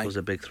 that guy. That was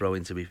a big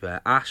throw-in, to be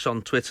fair. Ash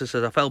on Twitter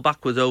says, I fell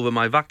backwards over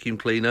my vacuum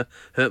cleaner,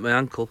 hurt my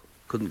ankle,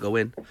 couldn't go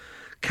in.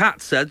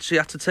 Kat said she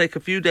had to take a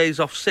few days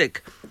off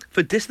sick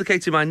for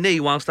dislocating my knee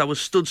whilst I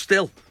was stood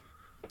still.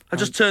 I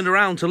just turned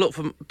around to look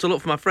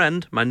for my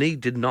friend. My knee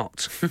did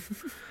not.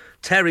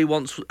 Terry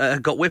once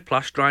got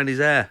whiplash drying his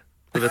hair.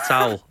 with a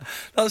towel.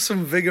 That's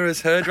some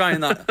vigorous hair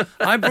drying. That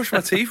I brush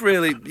my teeth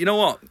really. You know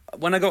what?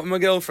 When I got with my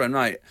girlfriend,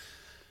 right,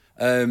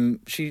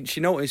 she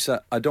noticed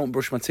that I don't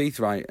brush my teeth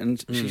right,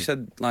 and she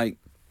said like,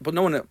 but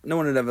no one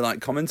had ever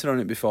like commented on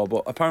it before.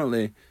 But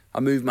apparently, I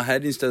moved my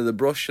head instead of the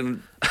brush,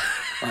 and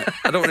like,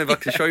 I don't know if I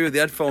can show you with the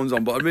headphones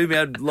on, but I moved my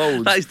head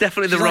loads. That is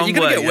definitely the wrong way.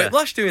 You're gonna get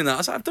whiplash doing that. I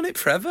was like, I've done it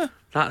forever.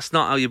 That's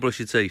not how you brush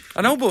your teeth.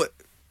 I know, but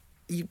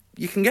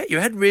you can get your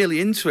head really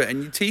into it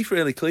and your teeth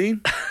really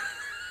clean.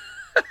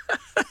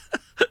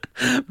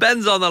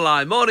 Ben's on the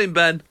line. Morning,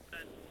 Ben.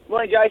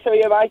 Morning, Jace. How are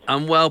you, mate?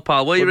 I'm well,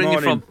 pal. Where are you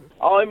ringing from?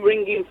 I'm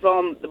ringing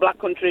from the Black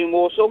Country in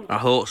Warsaw. I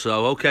thought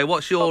so. Okay,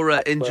 what's your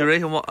injury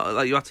and what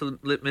you had to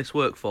miss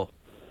work for?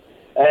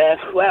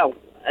 Well,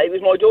 it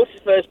was my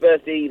daughter's first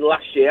birthday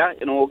last year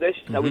in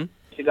August. So we used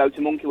to go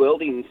to Monkey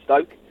World in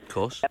Stoke. Of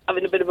course.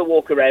 Having a bit of a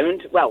walk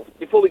around. Well,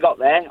 before we got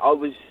there, I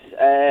was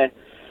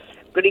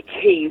pretty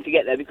keen to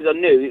get there because I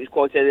knew it was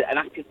quite an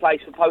active place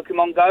for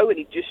Pokemon Go, and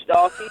it just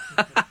started.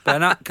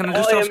 Ben, can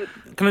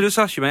I just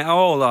ask you, mate, how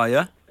old are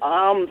you?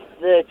 I'm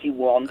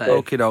 31.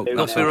 Okie doke.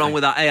 Nothing wrong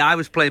with that. Hey, I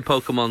was playing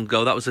Pokemon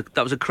Go. That was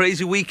a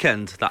crazy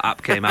weekend. That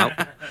app came out,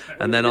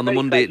 and then on the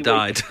Monday it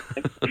died.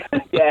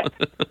 Yeah,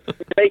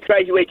 very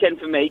crazy weekend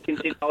for me.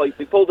 Considering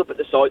we pulled up at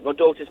the site, my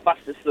daughter's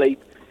fast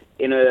asleep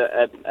in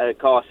a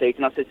car seat,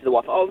 and I said to the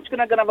wife, "Oh, I'm just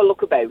going to have a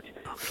look about."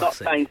 Not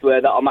saying to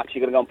her that I'm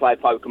actually going to go and play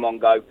Pokemon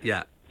Go.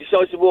 Yeah.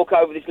 Decides to walk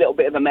over this little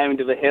bit of a mound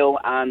of a hill,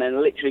 and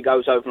then literally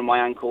goes over my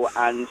ankle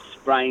and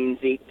sprains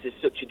it to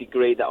such a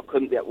degree that I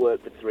couldn't be at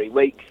work for 3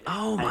 weeks.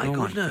 Oh my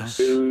goodness!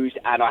 And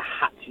I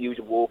had to use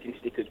a walking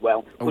stick as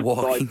well. A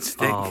walking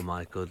stick. Oh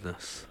my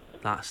goodness.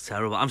 That's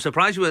terrible. I'm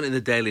surprised you weren't in the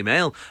Daily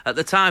Mail. At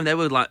the time, they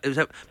were like, it was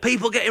like,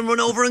 people getting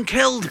run over and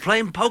killed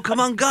playing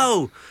Pokemon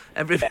Go.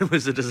 Everything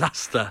was a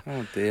disaster.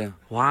 Oh dear.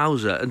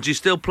 Wowzer. And do you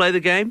still play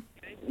the game?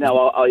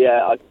 No,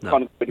 I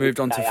kind of moved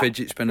on to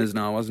fidget spinners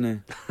now, hasn't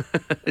he?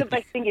 The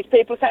best thing is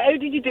people say, "How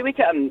did you do it?"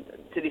 And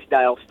to this day,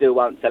 I still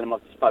won't tell them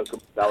I've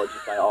spoken. I'll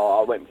just say,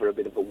 "Oh, I went for a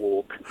bit of a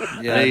walk."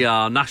 Yeah. There you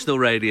are, national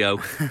radio.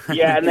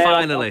 Yeah, and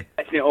finally.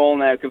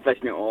 I'm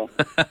confessing it all.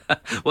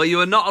 Well,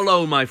 you are not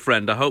alone, my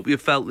friend. I hope you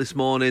felt this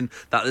morning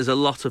that there's a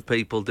lot of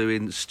people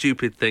doing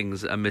stupid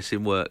things and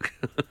missing work.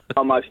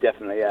 Oh, most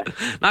definitely, yeah.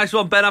 Nice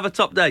one, Ben. Have a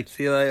top day.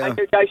 See you later. Thank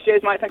you, guys.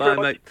 Cheers, mate. Thanks Bye, very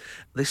much. mate.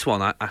 This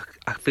one,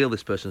 I feel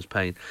this person's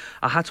pain.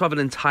 I had to have an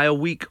entire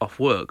week off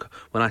work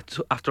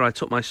after I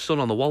took my son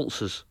on the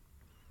waltzers.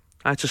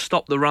 I had to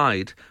stop the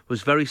ride,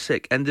 was very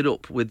sick, ended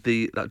up with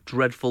that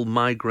dreadful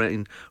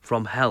migraine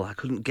from hell. I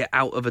couldn't get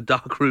out of a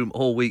dark room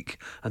all week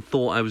and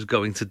thought I was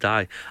going to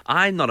die.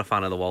 I'm not a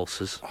fan of the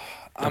waltzers,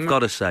 I've got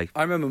to say.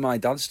 I remember my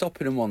dad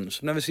stopping him once.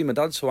 I've never seen my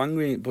dad so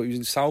angry, but he was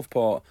in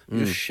Southport,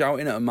 just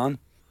shouting at a man,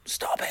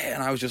 "Stop it!"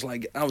 And I was just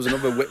like, that was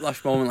another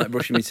whiplash moment, like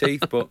brushing my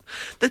teeth. But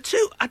the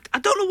two, I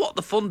don't know what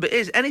the fun bit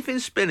is. Anything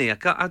spinny,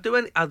 I'll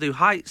do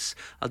heights,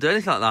 I'll do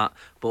anything like that.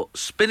 But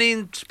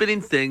spinning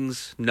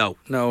things, no,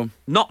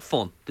 not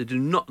fun. They're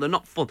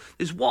not fun.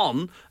 There's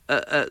one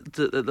at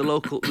the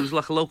local. There was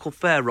like a local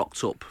fair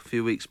rocked up a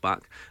few weeks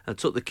back, and I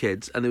took the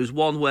kids. And there was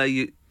one where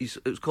it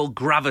was called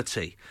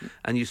Gravity,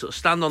 and you sort of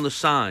stand on the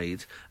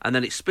side, and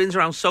then it spins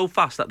around so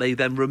fast that they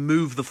then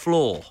remove the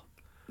floor.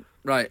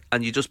 Right,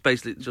 and you just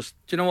basically just.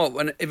 Do you know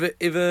what?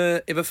 If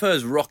a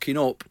fair's rocking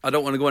up, I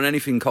don't want to go on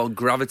anything called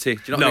Gravity.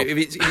 Do you know what I mean?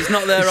 If it's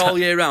not there all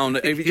year round,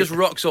 if it just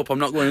rocks up, I'm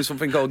not going on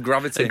something called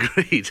Gravity.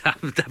 Agreed.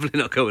 I'm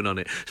definitely not going on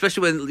it. Especially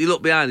when you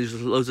look behind, there's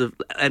loads of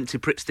empty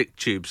Pritt stick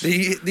tubes. There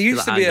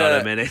used to be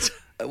a minute.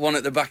 One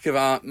at the back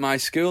of my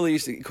school. They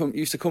used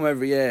to come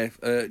every year,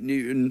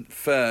 Newton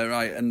Fair,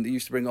 right? And they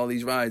used to bring all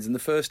these rides. And the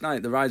first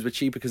night, the rides were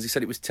cheaper because they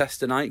said it was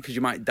tester night because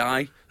you might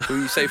die. So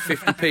you save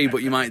 50p,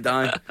 but you might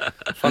die.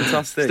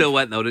 Fantastic. Still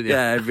went though, didn't you?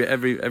 Yeah,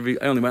 every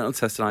I only went on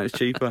tester night. It was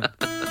cheaper.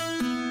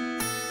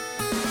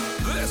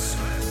 This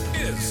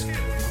is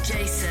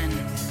Jason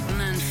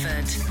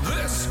Manford.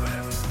 This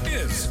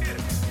is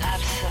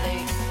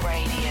Absolute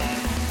Radio.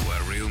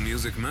 where real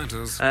music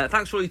matters.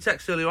 Thanks for all your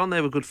texts earlier on.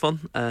 They were good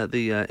fun.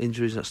 The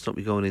injuries that stopped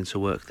me going into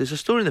work. There's a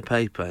story in the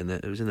paper, and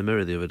it was in the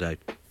Mirror the other day,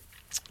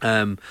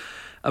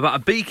 about a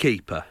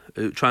beekeeper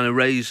trying to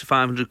raise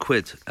 500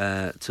 quid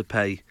to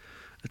pay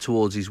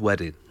towards his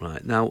wedding.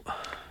 Right now,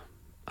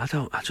 I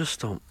feel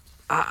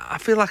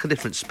like a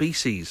different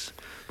species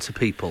to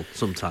people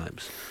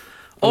sometimes.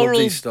 All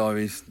these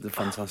stories, they're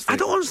fantastic. I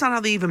don't understand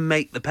how they even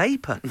make the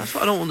paper. That's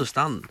what I don't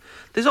understand.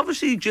 There's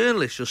obviously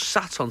journalists just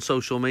sat on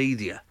social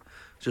media,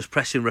 just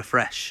pressing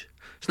refresh.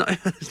 It's not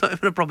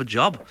even a proper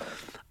job.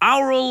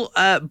 Aurel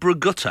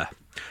Bragutta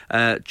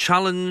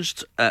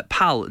challenged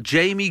pal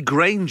Jamie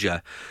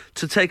Granger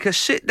to take a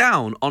sit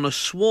down on a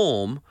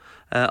swarm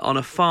on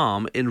a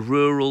farm in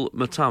rural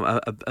Matam,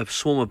 a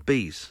swarm of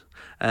bees.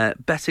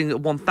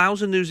 Betting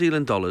 1,000 New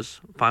Zealand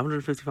dollars,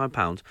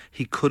 £555,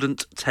 he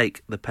couldn't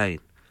take the pain.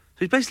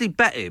 So he's basically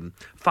betting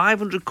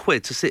 500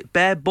 quid to sit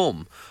bare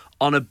bum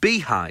on a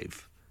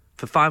beehive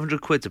for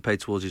 500 quid to pay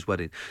towards his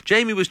wedding.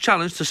 Jamie was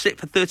challenged to sit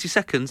for 30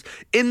 seconds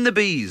in the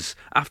bees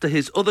after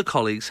his other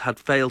colleagues had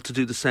failed to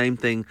do the same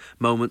thing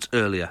moments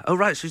earlier. Oh,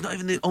 right, so he's not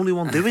even the only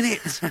one doing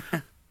it.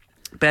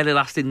 Barely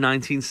lasted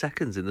 19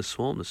 seconds in the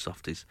swarm, the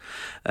softies.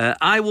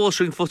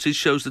 Eye-watering footage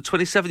shows the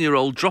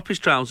 27-year-old drop his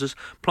trousers,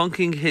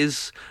 plonking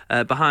his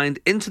behind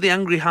into the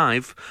angry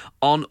hive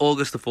on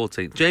August the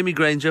 14th. Jamie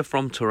Granger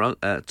from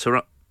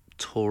Tauranga,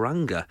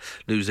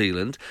 New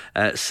Zealand,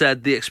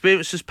 said the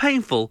experience was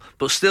painful,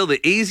 but still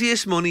the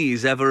easiest money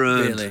he's ever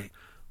earned.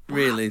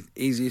 Really?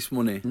 Easiest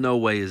money? No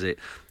way is it.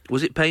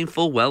 Was it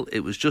painful? Well, it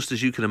was just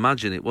as you can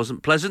imagine. It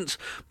wasn't pleasant,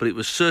 but it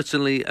was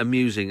certainly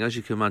amusing. As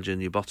you can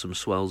imagine, your bottom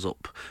swells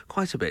up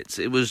quite a bit.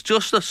 It was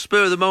just a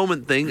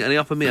spur-of-the-moment thing, and he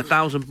offered me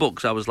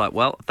 $1,000. I was like,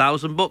 well,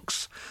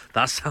 $1,000?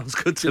 That sounds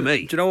good to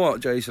me. Do you know what,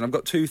 Jason? I've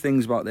got two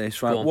things about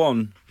this, right?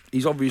 One,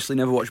 he's obviously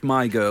never watched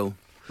My Girl,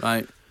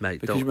 right?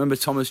 Mate, because you remember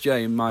Thomas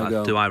J in My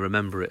Girl? Do I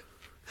remember it?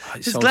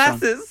 His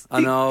glasses.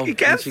 I know. He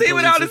can't see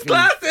without his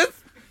glasses.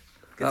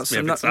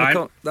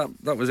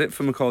 That was it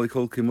for Macaulay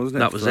Culkin, wasn't it?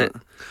 That was it.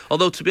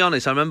 Although, to be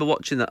honest, I remember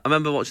watching that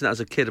as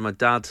a kid, and my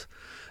dad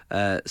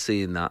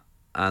seeing that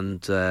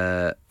and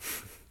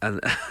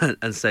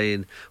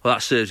saying, "Well,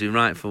 that serves him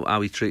right for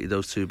how he treated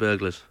those two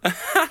burglars."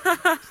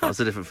 That was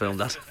a different film,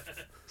 Dad.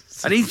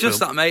 And he's just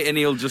that, mate, and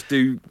he'll just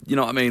do, you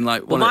know what I mean?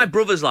 Like, well, my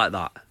brother's like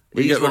that.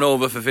 You get run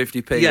over for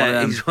 50p.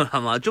 Yeah,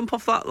 I'm like, jump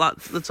off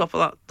the top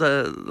of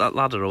that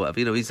ladder or whatever.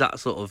 You know, he's that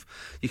sort of.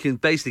 You can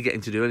basically get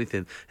him to do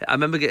anything. I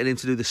remember getting him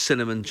to do the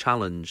cinnamon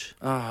challenge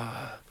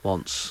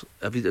once.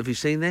 Have you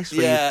seen this?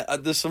 Yeah,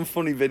 there's some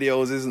funny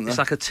videos, isn't there? It's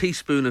like a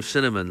teaspoon of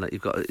cinnamon that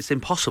you've got. It's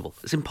impossible.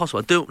 It's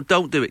impossible.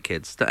 Don't do it,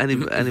 kids.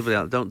 Anybody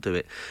else, don't do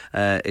it.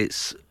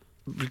 It's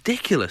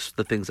ridiculous,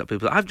 the things that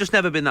people. I've just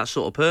never been that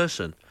sort of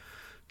person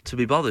to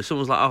be bothered.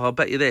 Someone's like, "Oh, I'll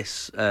bet you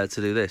this to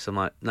do this." I'm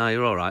like, "No,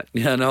 you're all right."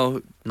 Yeah,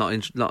 no, not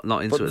into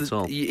it at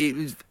all. It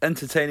was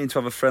entertaining to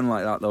have a friend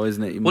like that, though,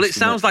 isn't it? Well, it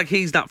sounds like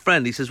he's that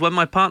friend. He says, when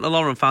my partner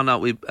Lauren found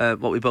out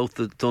what we both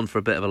had done for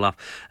a bit of a laugh,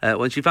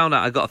 when she found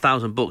out I got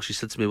 $1,000, she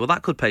said to me, "Well,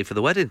 that could pay for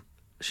the wedding."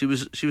 She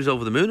was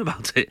over the moon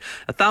about it.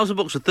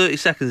 $1,000 for 30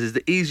 seconds is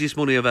the easiest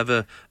money I've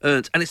ever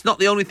earned, and it's not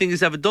the only thing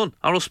he's ever done.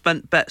 Arl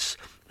spent bets,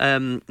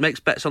 makes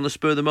bets on the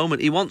spur of the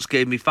moment. He once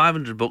gave me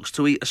 $500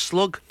 to eat a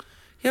slug.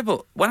 Yeah,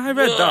 but when I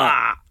read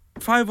that,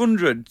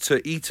 500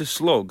 to eat a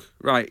slug,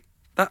 right?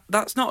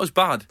 That's not as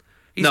bad.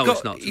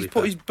 It's not. He's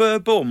put his bare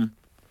bum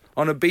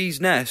on a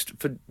bee's nest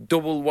for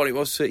double what it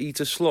was to eat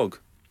a slug.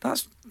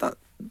 That.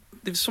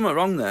 There's something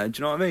wrong there. Do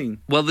you know what I mean?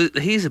 Well,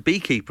 he's a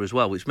beekeeper as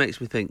well, which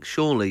makes me think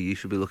surely you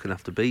should be looking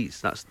after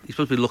bees. You're supposed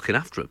to be looking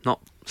after them,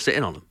 not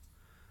sitting on them.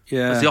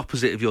 Yeah, that's the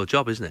opposite of your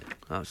job, isn't it?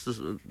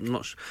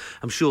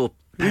 I'm sure.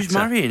 Who's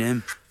marrying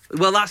him?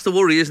 Well, that's the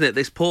worry, isn't it?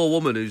 This poor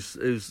woman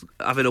who's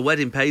having a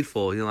wedding paid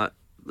for. You know, like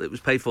it was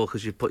paid for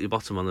because you put your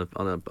bottom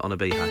on a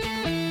beehive.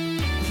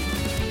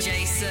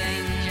 Jason.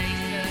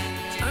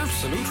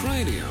 Absolute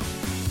Radio.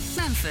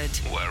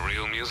 Manford. Where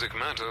real music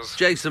matters.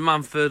 Jason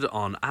Manford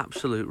on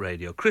Absolute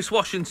Radio. Chris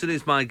Washington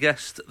is my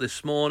guest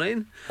this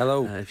morning.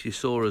 Hello. If you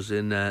saw us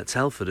in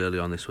Telford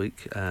earlier on this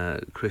week,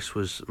 Chris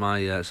was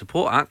my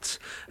support act.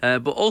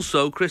 But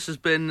also, Chris has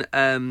been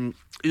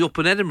up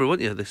in Edinburgh,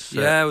 weren't you?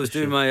 I was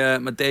doing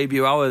my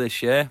debut hour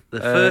this year.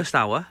 The first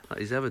hour that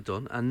he's ever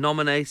done, and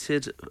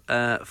nominated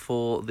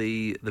for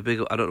the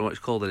big, I don't know what it's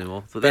called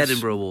anymore, for the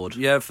Edinburgh Award.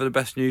 Yeah, for the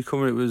best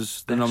newcomer, it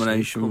was the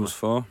nomination was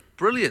for.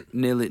 Brilliant.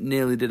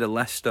 Nearly did a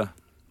Leicester.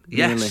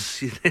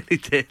 Yes, you nearly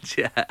did,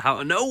 yeah.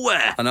 Out of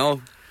nowhere. I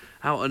know.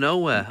 Out of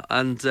nowhere.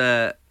 And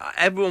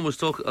everyone was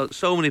talking,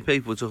 so many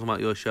people were talking about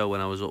your show when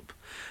I was up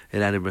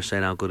in Edinburgh,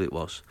 saying how good it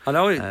was. I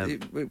know.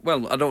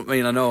 Well, I don't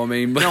mean I know. I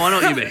mean, but no, I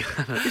know what you mean.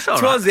 It's all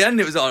right. Towards the end,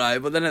 it was all right,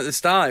 but then at the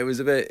start, it was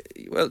a bit.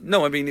 Well,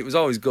 no, I mean, it was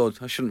always good.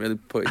 I shouldn't really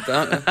put it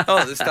down. At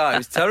the start, it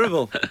was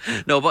terrible.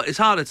 No, but it's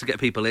harder to get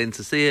people in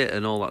to see it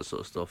and all that sort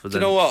of stuff. And do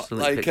you know what?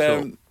 Like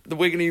the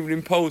Wigan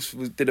Evening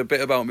Post did a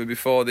bit about me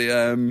before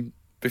the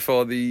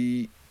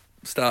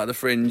start of the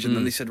Fringe, and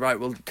then they said, right,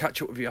 we'll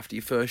catch up with you after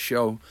your first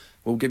show.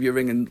 We'll give you a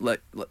ring and let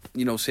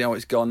see how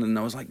it's gone. And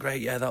I was like,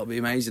 great, yeah, that'll be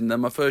amazing. And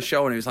then my first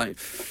show, and it was like,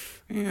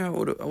 yeah, I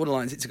would have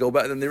liked it to go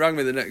better. Then they rang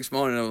me the next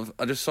morning, and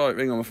I just saw it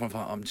ring on my phone. I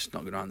thought, I'm just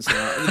not going to answer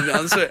that. I didn't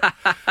answer it.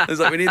 I was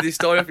like, we need this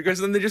story after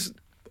Christmas. And then they just,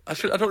 I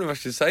don't know if I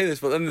should say this,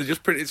 but then they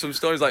just printed some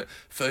stories like,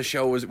 first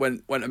show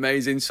went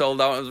amazing,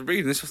 sold out. I was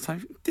reading this, I was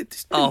like,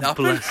 this didn't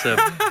happen. Bless them.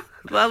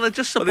 Well, they're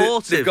just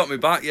supportive. They've got me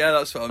back, yeah,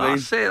 that's what I mean.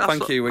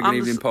 Thank you, Wigan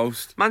Evening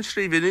Post. Manchester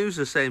Evening News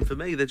are the same for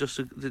me. They're just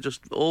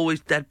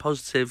always dead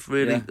positive,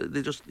 really. Yeah.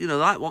 They just, they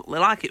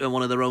like it when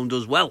one of their own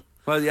does well.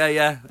 Well,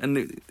 yeah, and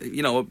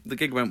the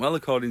gig went well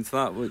according to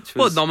that, which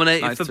was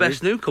nominated nice for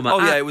Best Newcomer. Oh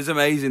yeah, it was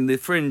amazing. The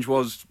Fringe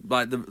was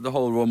like the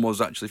whole run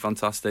was actually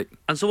fantastic.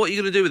 And so, what are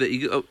you going to do with it?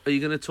 Are you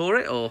going to tour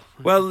it or?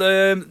 Well,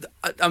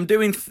 I'm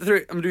doing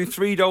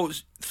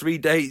 3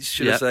 dates,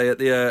 should I say, at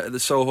the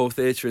Soho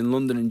Theatre in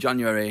London in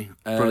January.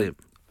 Brilliant.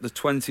 The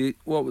 20.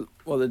 What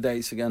are the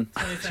dates again?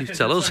 You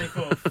tell us.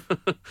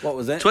 What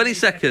was it?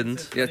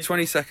 22nd. Yeah,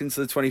 22nd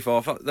to the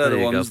 24th. They're the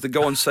ones. Go. They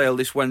go on sale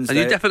this Wednesday. And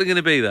you're definitely going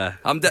to be there.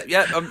 I'm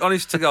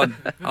honest to God.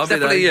 I'll be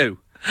definitely there. You.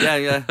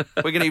 Yeah.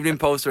 Wigan Evening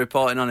Post are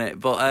reporting on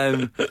it.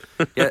 But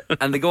yeah,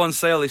 and they go on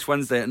sale this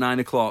Wednesday at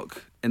 9:00.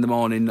 in the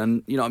morning,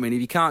 and you know what I mean.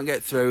 If you can't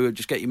get through,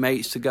 just get your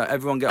mates to go.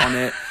 Everyone get on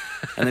it.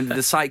 And then if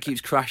the site keeps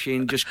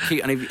crashing, just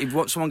keep. And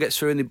if someone gets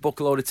through and they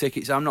book a load of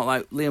tickets, I'm not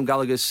like Liam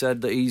Gallagher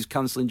said that he's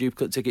cancelling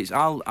duplicate tickets.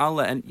 I'll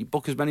let you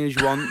book as many as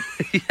you want.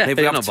 And if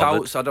we have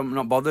touts, I'm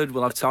not bothered.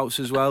 We'll have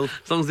touts as well,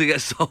 as long as they get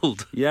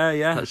sold. Yeah,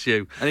 that's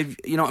you. And if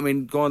you know what I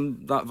mean, go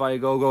on that via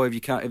GoGo. If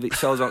you can't, if it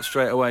sells out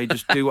straight away,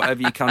 just do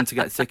whatever you can to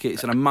get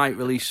tickets. And I might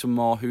release some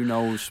more. Who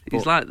knows?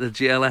 He's like the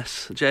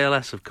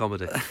JLS of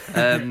comedy.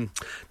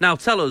 Now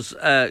tell us,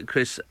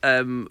 Chris.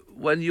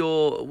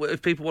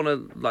 If people want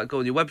to like go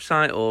on your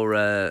website or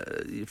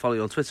you follow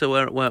you on Twitter,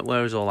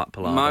 where is all that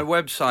palaver? My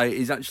website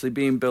is actually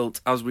being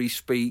built as we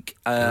speak.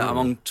 I'm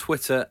on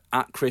Twitter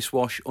at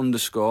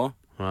 @ChrisWash_.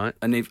 Right.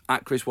 And if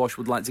 @ChrisWash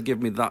would like to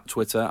give me that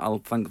Twitter, I'll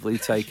thankfully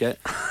take it.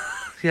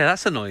 Yeah,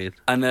 that's annoying.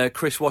 And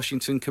Chris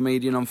Washington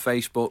Comedian on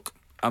Facebook.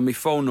 And my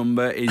phone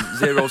number is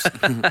 0...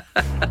 Sunday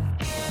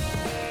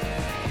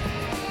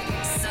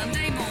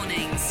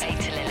mornings, 8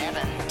 till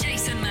 11.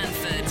 Jason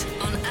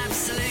Manford on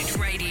Absolute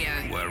Radio.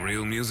 Where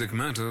real music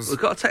matters. We've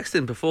got a text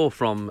in before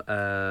from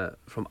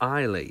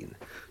Eileen.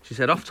 She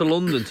said, off to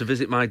London to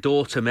visit my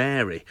daughter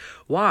Mary.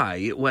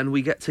 Why, when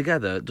we get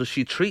together, does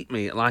she treat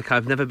me like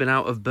I've never been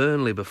out of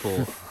Burnley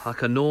before?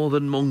 Like a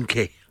northern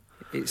monkey.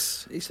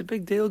 It's a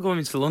big deal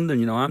going to London,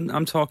 you know.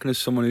 I'm talking to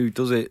someone who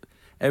does it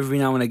every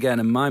now and again,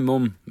 and my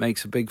mum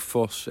makes a big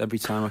fuss every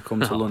time I come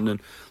to London.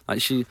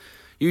 Like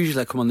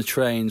usually I come on the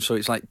train, so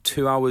it's like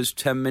 2 hours,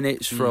 10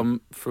 minutes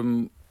from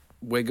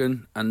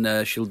Wigan,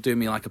 and she'll do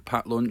me like a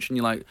packed lunch, and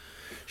you're like,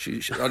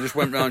 I just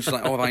went round, she's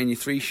like, oh, I've ironed you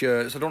 3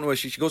 shirts. I don't know where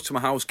she goes to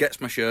my house,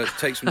 gets my shirts,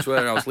 takes them to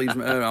her house, leaves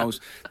them at her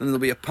house, then there'll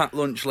be a packed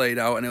lunch laid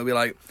out, and it'll be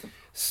like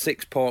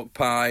 6 pork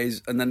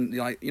pies, and then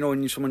like, you know,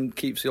 when someone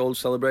keeps the old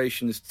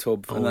celebrations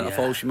tub, and then I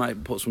thought she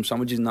might put some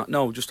sandwiches in that.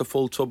 No, just a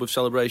full tub of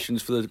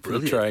celebrations for the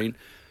train.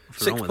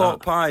 6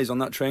 pork pies on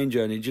that train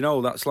journey. Do you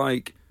know that's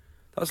like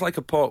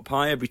a pork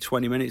pie every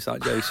 20 minutes,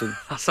 that, Jason.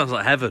 That sounds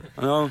like heaven.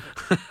 I know.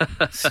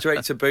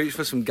 Straight to Boots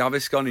for some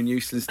Gaviscon in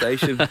Euston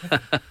Station.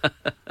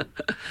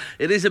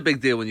 It is a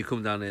big deal when you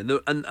come down here,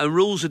 and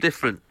rules are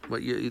different.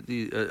 But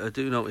I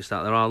do notice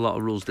that there are a lot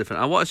of rules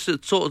different. I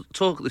wanted to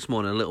talk this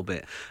morning a little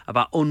bit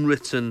about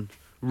unwritten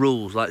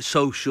rules, like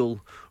social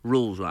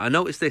rules. Right? I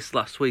noticed this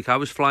last week. I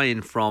was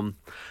flying from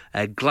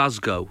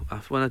Glasgow.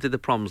 When I did the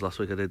proms last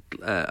week,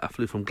 I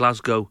flew from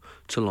Glasgow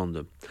to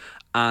London.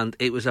 And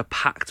it was a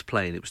packed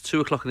plane. It was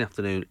 2:00 in the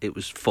afternoon. It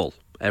was full.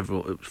 It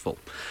was full.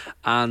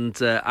 And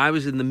I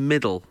was in the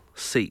middle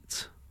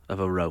seat of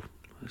a row.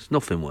 It's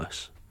nothing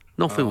worse.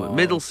 Nothing worse.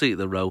 Middle seat of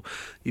the row.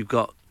 You've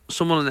got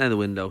someone near the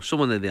window,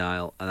 someone near the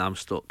aisle, and I'm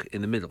stuck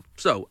in the middle.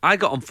 So I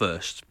got on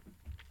first.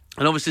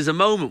 And obviously there's a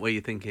moment where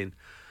you're thinking,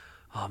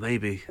 oh,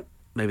 maybe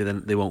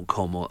then they won't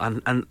come.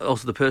 And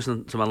also the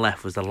person to my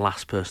left was the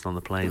last person on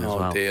the plane as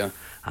well. Oh, dear.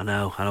 I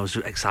know, and I was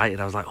excited.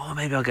 I was like, oh,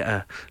 maybe I'll get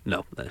a...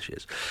 No, there she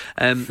is.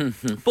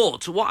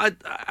 But what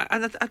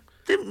I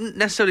didn't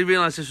necessarily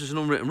realise this was an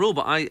unwritten rule,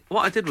 but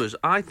what I did was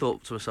I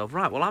thought to myself,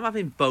 right, well, I'm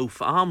having both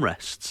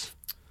armrests.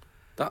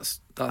 That's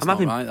not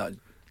right, that...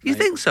 You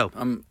think so?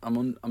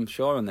 I'm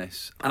sure on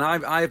this. And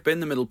I've been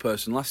the middle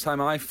person. Last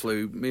time I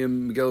flew, me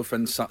and my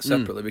girlfriend sat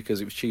separately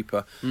because it was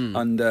cheaper.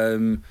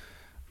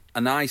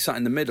 And I sat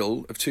in the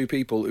middle of 2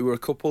 people who were a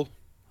couple.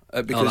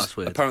 Because that's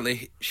weird.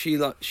 Apparently she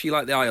liked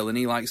the aisle and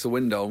he likes the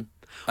window,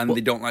 and they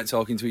don't like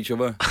talking to each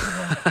other.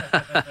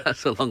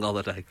 That's a long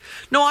holiday.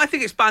 No, I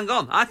think it's bang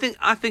on. I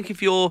think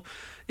if your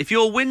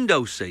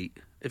window seat,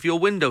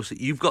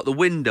 you've got the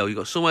window, you've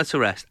got somewhere to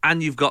rest,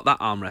 and you've got that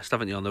armrest,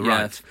 haven't you, on the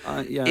right?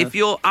 Yeah. If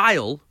your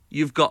aisle,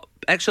 you've got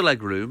extra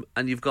leg room,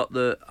 and you've got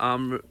the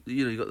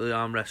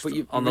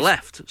armrest on the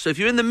left. So if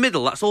you're in the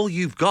middle, that's all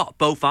you've got,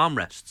 both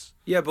armrests.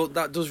 Yeah, but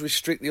that does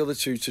restrict the other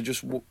 2 to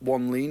just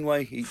one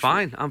leanway each.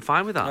 Fine, I'm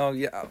fine with that. Oh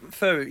yeah,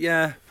 fair.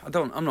 Yeah,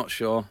 I'm not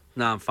sure.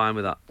 No, I'm fine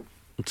with that.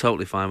 I'm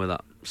totally fine with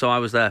that. So I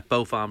was there,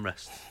 both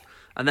armrests.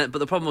 And then, but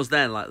the problem was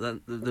then,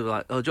 they were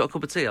like, "Oh, do you want a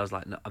cup of tea?" I was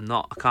like, "No, I'm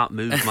not. I can't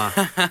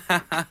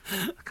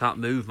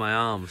move my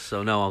arms.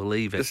 So no, I'll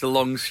leave it." Just a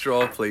long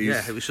straw, please.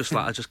 Yeah, it was just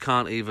like I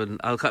can't even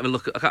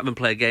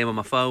play a game on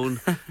my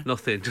phone.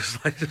 Nothing.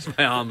 Just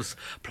my arms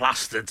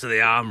plastered to the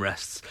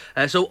armrests.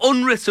 So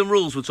unwritten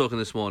rules we're talking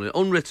this morning.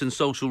 Unwritten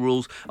social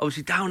rules.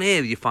 Obviously, down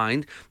here you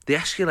find the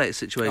escalator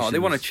situation. Oh, they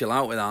want to chill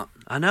out with that.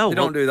 I know. They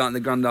don't do that in the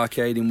Grand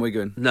Arcade in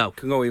Wigan. No. You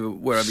can go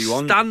wherever you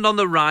want. Stand on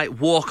the right,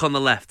 walk on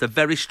the left. They're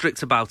very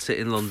strict about it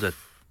in London.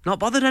 Not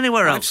bothered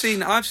anywhere else.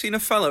 I've seen a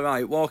fella,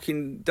 right,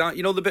 walking down,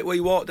 you know the bit where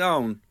you walk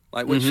down,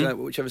 like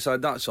whichever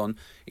side that's on.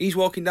 He's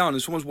walking down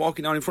and someone's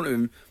walking down in front of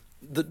him.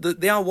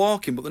 They are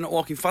walking, but they're not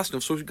walking fast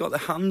enough, so he's got their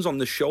hands on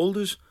the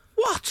shoulders.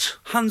 What?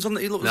 Hands on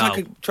the... It looks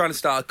like trying to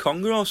start a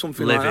conga or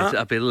something like that.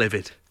 I'd be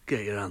livid.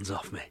 Get your hands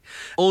off me.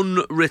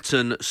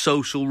 Unwritten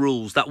social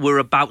rules that we're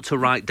about to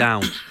write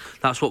down.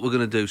 That's what we're going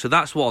to do. So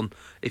that's one.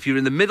 If you're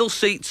in the middle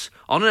seats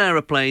on an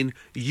aeroplane,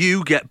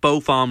 you get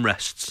both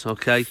armrests,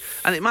 okay?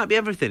 And it might be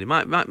everything. It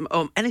might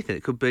anything.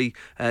 It could be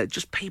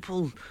just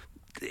people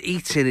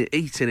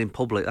eating in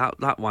public,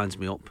 that winds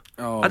me up.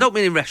 Oh. I don't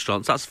mean in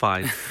restaurants, that's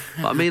fine.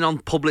 But I mean on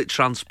public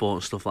transport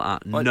and stuff like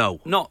that. Like, no.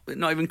 Not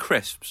even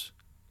crisps.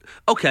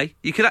 Okay,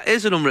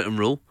 here's an unwritten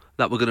rule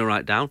that we're going to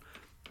write down.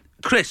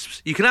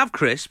 Crisps. You can have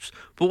crisps,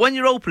 but when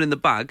you're opening the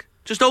bag,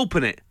 just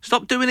open it.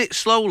 Stop doing it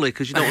slowly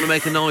because you don't want to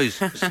make a noise.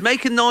 Just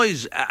make a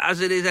noise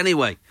as it is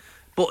anyway.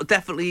 But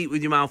definitely eat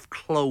with your mouth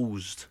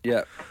closed.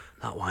 Yeah.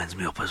 That winds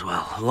me up as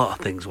well. A lot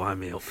of things wind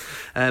me up.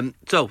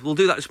 So we'll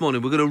do that this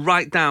morning. We're going to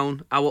write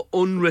down our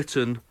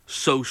unwritten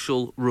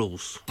social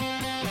rules.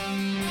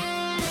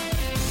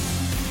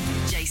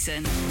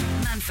 Jason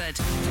Manford.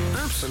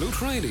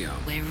 Absolute Radio.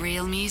 Where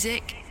real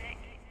music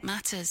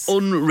matters.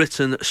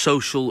 Unwritten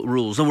social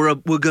rules, and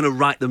we're going to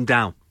write them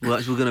down.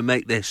 We're going to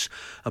make this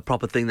a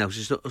proper thing now.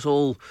 It's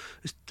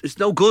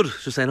no good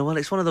just saying, oh well,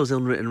 it's one of those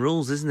unwritten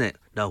rules, isn't it?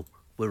 No,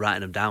 we're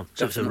writing them down.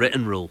 So It's a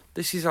written rule.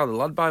 This is how the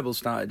Lad Bible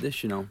started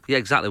this, Yeah,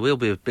 exactly. We'll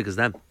be as big as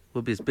them.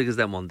 We'll be as big as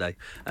them one day.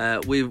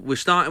 We're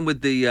starting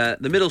with the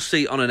middle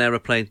seat on an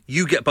aeroplane.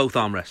 You get both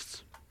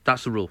armrests.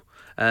 That's the rule.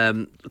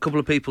 A couple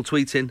of people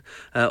tweeting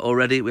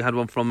already. We had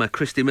one from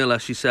Christy Miller.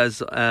 She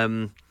says,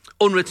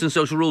 unwritten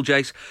social rule,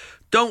 Jace.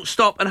 Don't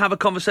stop and have a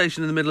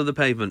conversation in the middle of the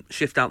pavement.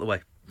 Shift out the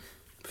way.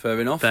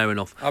 Fair enough. Fair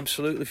enough.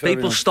 Absolutely fair enough.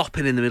 People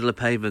stopping in the middle of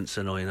pavements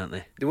annoying, aren't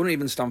they? They wouldn't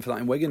even stand for that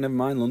in Wigan, never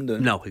mind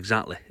London. No,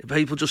 exactly.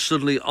 People just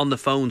suddenly on the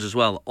phones as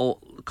well, or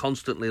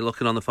constantly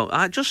looking on the phone.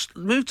 Just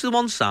move to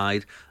one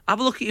side,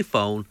 have a look at your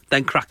phone,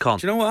 then crack on.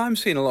 Do you know what I'm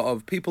seeing a lot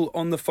of? People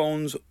on the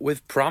phones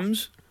with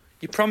prams.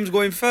 Your pram's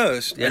going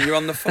first, and you're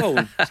on the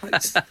phone.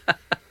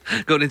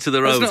 Going into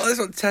the road. Let's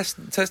not test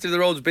if the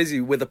road's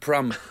busy with a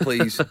pram,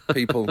 please,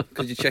 people,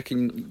 because you're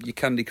checking your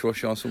Candy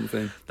Crush or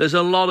something. There's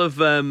a lot of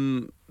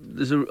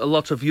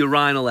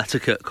urinal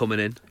etiquette coming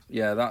in.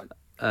 Yeah, that.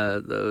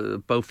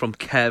 Both from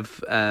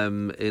Kev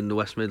in the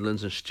West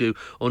Midlands and Stu.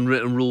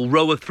 Unwritten rule: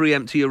 row of 3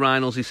 empty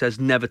urinals. He says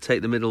never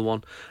take the middle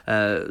one.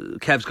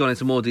 Kev's gone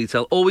into more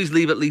detail. Always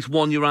leave at least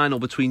one urinal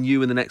between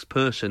you and the next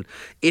person.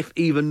 If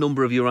even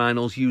number of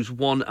urinals, use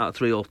 1 out of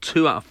 3 or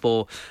 2 out of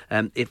 4.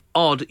 If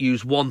odd,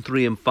 use 1,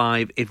 3 and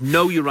 5. If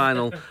no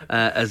urinal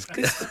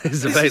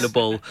is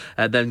available,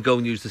 then go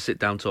and use the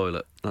sit-down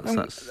toilet.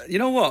 That's. You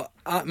know what?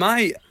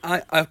 I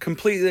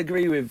completely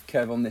agree with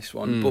Kev on this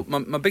one, but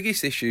my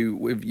biggest issue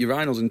with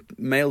urinals and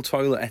male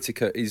toilet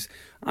etiquette is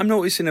I'm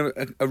noticing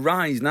a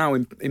rise now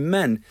in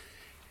men,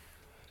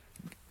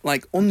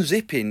 like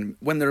unzipping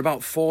when they're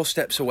about 4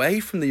 steps away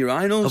from the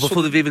urinals.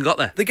 Before they've even got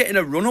there. They're getting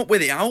a run-up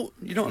with it out,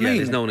 you know what I mean? Yeah,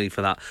 there's no need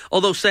for that.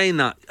 Although saying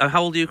that,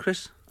 how old are you,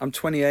 Chris? I'm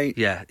 28.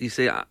 Yeah, you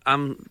see,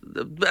 I'm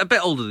a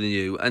bit older than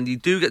you, and you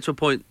do get to a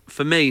point,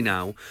 for me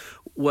now,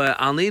 where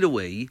I'll need a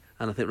wee,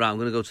 and I think, right, I'm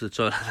going to go to the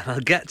toilet, and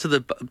I'll get to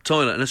the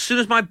toilet, and as soon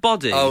as my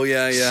body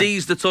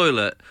sees the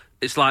toilet,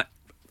 it's like,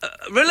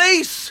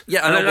 release!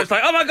 Yeah, and then it's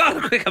like, oh my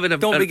God, quick, I'm in a...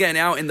 Don't be getting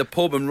out in the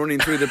pub and running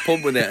through the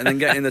pub with it and then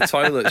getting in the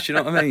toilets, you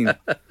know what I mean?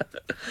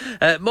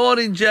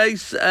 Morning,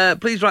 Jace.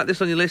 Please write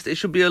this on your list. It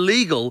should be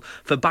illegal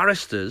for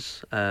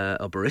barristers,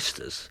 or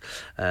baristas,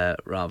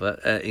 rather,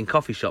 in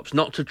coffee shops,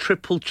 not to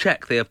triple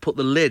check they have put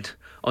the lid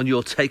on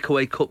your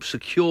takeaway cup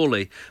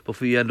securely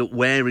before you end up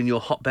wearing your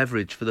hot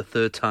beverage for the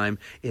 3rd time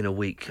in a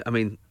week. I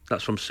mean,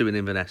 that's from Sue in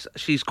Inverness.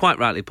 She's quite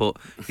rightly put,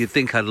 you'd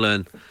think I'd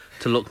learn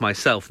to look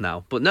myself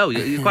now. But no,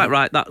 you're quite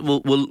right. That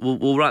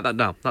we'll write that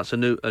down. That's a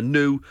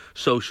new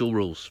social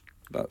rules.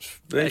 That's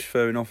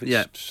fair enough.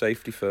 It's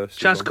safety first.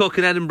 Chaz Cook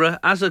in Edinburgh.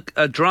 As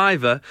a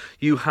driver,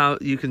 you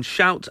can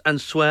shout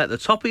and swear at the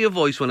top of your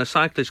voice when a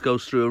cyclist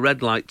goes through a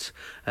red light.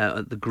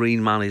 The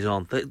green man is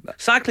on. The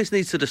cyclist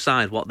needs to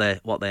decide what they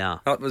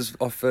are. That was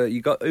off.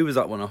 Who was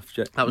that one off?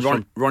 That was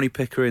Ronnie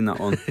Pickering. That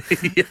one.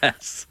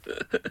 Yes.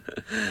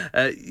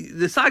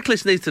 The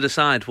cyclist needs to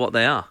decide what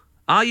they are.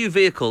 Are you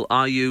vehicle?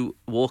 Are you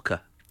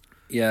walker?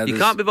 Yeah, you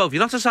can't be both.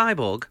 You're not a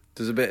cyborg.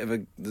 There's a bit of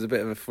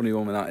a funny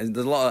one with that.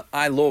 There's a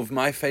lot.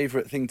 My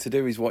favourite thing to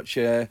do is watch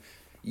on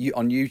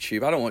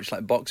YouTube. I don't watch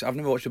like box. I've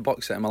never watched a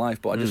box set in my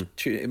life, but I just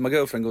if my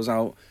girlfriend goes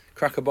out,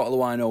 crack a bottle of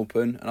wine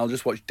open, and I'll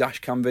just watch dash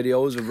cam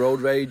videos of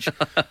road rage,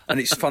 and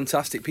it's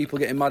fantastic. People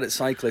getting mad at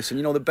cyclists, and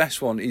you know the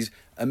best one is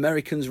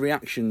Americans'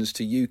 reactions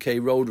to UK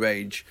road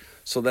rage.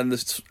 So then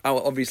there's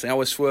obviously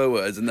our swear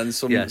words, and then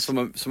some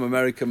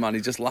American man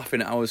is just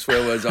laughing at our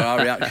swear words or our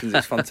reactions.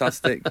 It's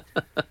fantastic.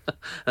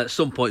 At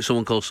some point,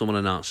 someone calls someone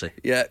a Nazi.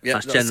 Yeah,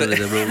 that's generally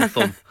the rule of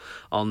thumb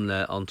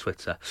on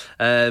Twitter.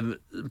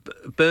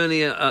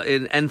 Bernie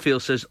in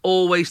Enfield says,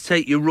 always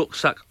take your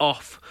rucksack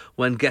off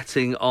when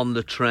getting on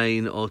the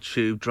train or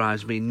tube.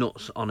 Drives me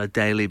nuts on a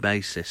daily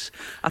basis.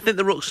 I think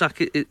the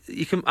rucksack,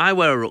 I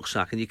wear a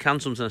rucksack, and you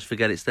can sometimes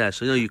forget it's there.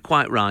 So you're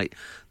quite right.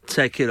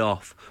 Take it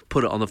off,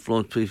 put it on the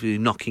floor, if you're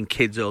knocking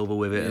kids over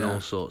with it and all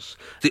sorts.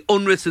 The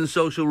unwritten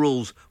social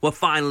rules, we're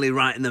finally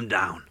writing them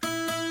down.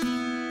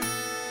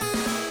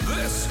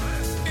 This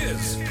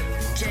is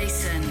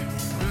Jason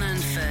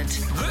Manford.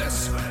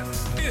 This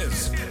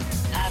is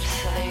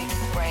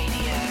Absolute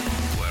Radio.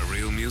 where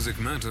real music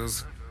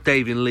matters.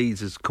 Dave in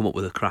Leeds has come up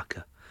with a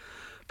cracker.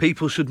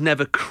 People should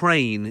never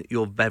crane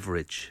your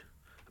beverage.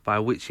 by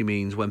which he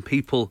means when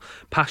people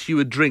pass you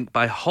a drink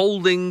by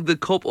holding the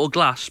cup or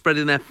glass,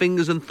 spreading their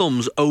fingers and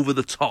thumbs over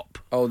the top.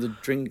 Oh, the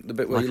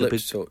bit where your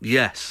lips touch.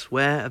 Yes.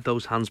 Where have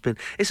those hands been?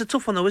 It's a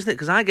tough one, though, isn't it?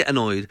 Because I get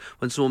annoyed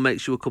when someone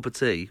makes you a cup of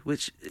tea,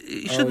 which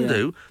you shouldn't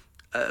do,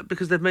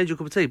 because they've made you a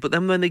cup of tea. But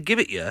then when they give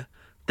it you,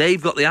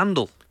 they've got the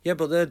handle. Yeah,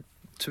 but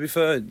to be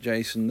fair,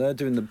 Jason, they're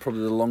doing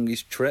probably the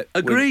longest trip.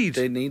 Agreed.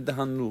 They need the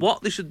handle.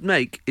 What they should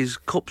make is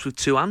cups with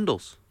two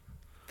handles.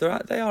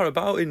 They are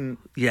about in...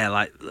 Yeah,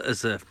 like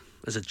as a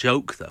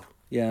joke, though.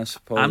 Yeah, I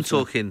suppose. I'm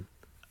talking...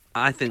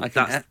 I think like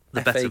that's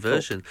the better FA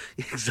version.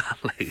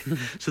 Exactly.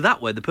 So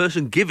that way, the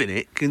person giving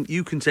it,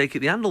 you can take it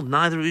the handle.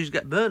 Neither of you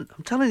get burnt.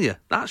 I'm telling you.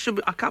 That should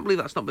be... I can't believe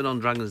that's not been on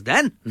Dragon's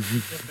Den,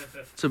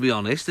 to be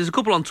honest. There's a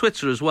couple on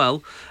Twitter as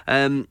well.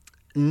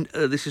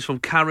 This is from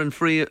Karen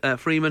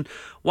Freeman.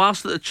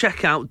 Whilst at the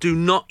checkout, do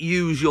not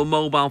use your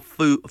mobile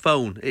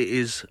phone. It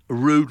is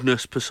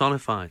rudeness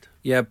personified.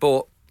 Yeah,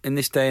 but in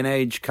this day and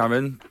age,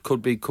 Karen,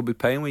 could be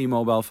paying with your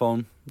mobile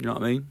phone. You know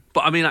what I mean?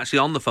 But I mean actually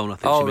on the phone, I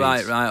think she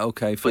means. Right,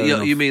 okay. But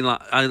you mean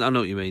like... I know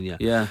what you mean, yeah.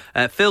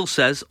 Yeah. Phil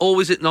says,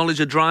 always acknowledge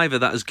a driver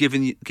that has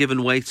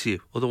given way to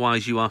you.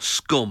 Otherwise, you are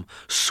scum.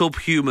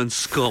 Subhuman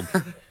scum.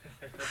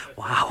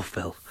 Wow,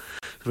 Phil.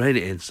 Rein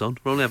it in, son.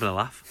 We're only having a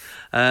laugh.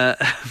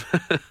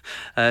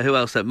 Who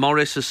else said?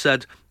 Morris has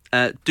said,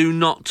 do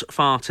not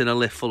fart in a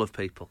lift full of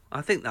people.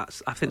 I think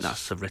that's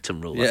a written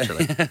rule,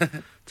 actually,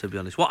 to be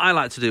honest. What I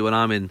like to do when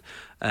I'm in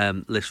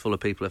lifts full of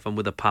people, if I'm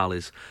with a pal,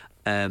 is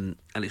and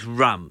it's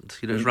rammed,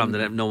 it's rammed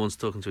and no one's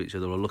talking to each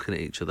other or looking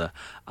at each other,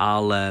 I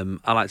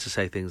like to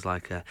say things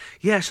like,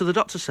 so the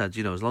doctor said,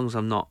 as long as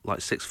I'm not like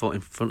 6 foot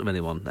in front of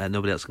anyone,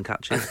 nobody else can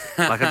catch it.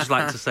 Like, I just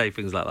like to say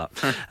things like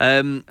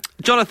that.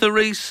 Jonathan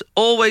Rees,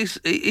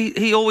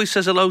 he always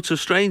says hello to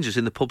strangers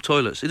in the pub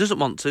toilets. He doesn't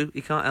want to, he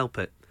can't help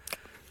it.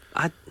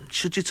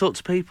 Should you talk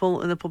to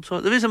people in the pub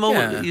toilet? There is a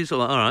moment that you're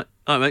sort of like,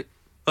 all right,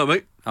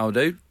 mate. I'll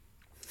do.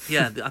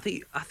 Yeah, I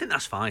think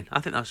that's fine.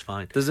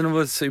 There's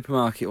another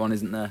supermarket one,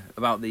 isn't there?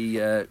 About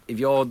the if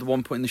you're the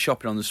one putting the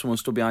shopping on, there's someone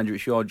stood behind you.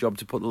 It's your job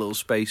to put the little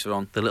spacer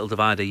on. The little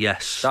divider,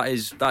 yes. That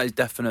is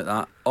definite.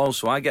 That.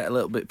 Also, I get a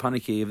little bit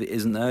panicky if it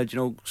isn't there. Do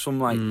you know some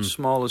like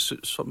smaller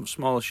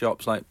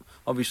shops, like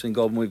obviously in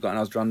Goulburn we've got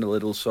an Asdrand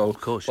Lidl, so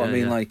of course. But I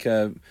mean, like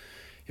if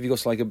you go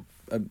to like a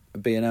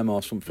B&M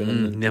or something,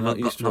 and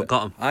not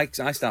got them.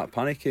 I start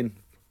panicking.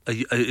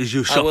 Is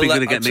your shopping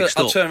going to get mixed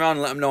up? I'll turn around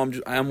and let them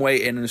know I am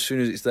waiting, and as soon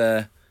as it's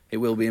there, it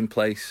will be in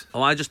place.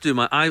 Oh, I just do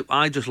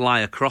I just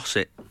lie across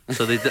it,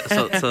 so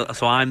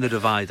so I'm the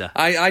divider.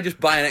 I just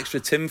buy an extra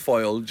tin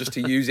foil just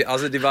to use it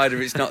as a divider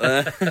if it's not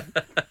there.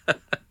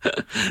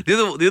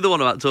 The other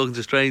one about talking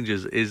to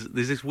strangers is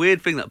there's this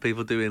weird thing that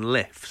people do in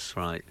lifts,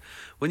 right?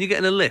 When you get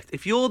in a lift,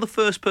 if you're the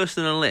first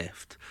person in a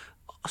lift,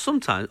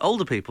 sometimes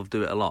older people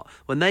do it a lot.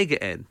 When they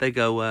get in, they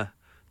go,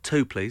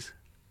 2, please.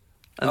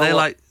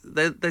 And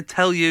they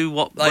tell you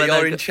what... Like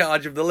you're in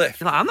charge of the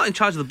lift. Like, I'm not in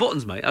charge of the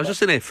buttons, mate. I was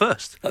just in here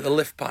first. Like the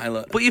lift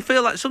pilot. But you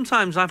feel like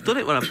sometimes I've done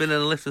it when I've been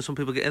in a lift and some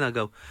people get in, I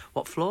go,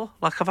 what floor?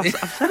 Like I've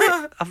said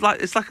it.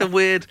 It's like a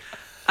weird...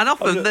 And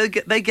often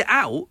they get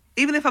out,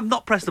 even if I've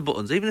not pressed the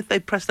buttons, even if they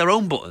press their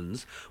own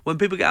buttons, when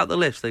people get out the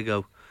lifts, they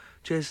go,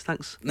 cheers,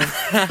 thanks. Like,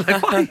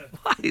 why?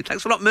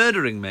 Thanks for not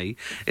murdering me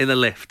in the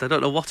lift. I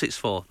don't know what it's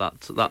for,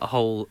 that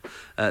whole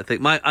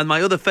thing. My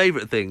other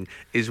favourite thing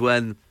is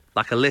when...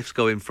 like a lift's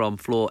going from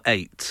floor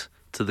 8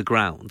 to the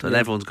ground and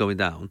everyone's going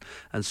down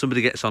and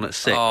somebody gets on at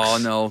 6. Oh,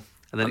 no.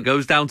 And then it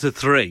goes down to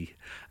 3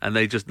 and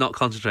they just not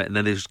concentrate and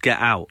then they just get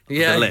out of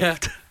the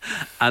lift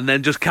and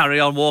then just carry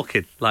on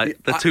walking.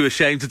 Like, they're too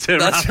ashamed to turn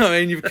around. That's what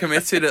I mean, you've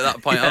committed at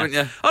that point, haven't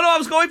you? Oh, no, I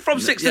was going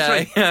from 6 to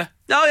 3. Yeah.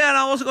 No,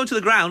 I wasn't going to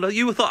the ground.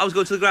 You thought I was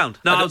going to the ground.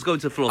 No, I was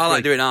going to floor 3. I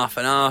like doing half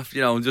and half,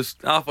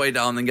 just halfway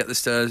down and get the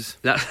stairs.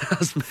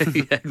 That's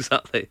me,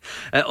 exactly.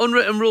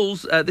 Unwritten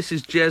rules, this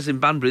is Jez in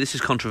Banbury. This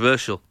is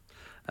controversial.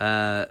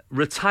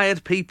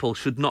 Retired people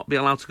should not be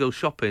allowed to go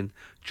shopping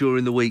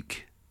during the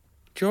week.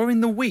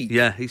 During the week?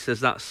 Yeah, he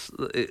says that's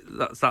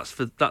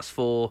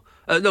for.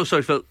 No,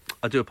 sorry, Phil.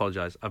 I do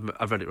apologise.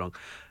 I've read it wrong.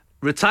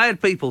 Retired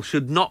people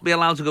should not be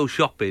allowed to go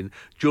shopping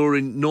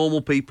during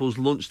normal people's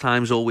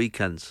lunchtimes or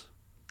weekends.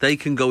 They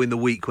can go in the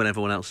week when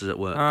everyone else is at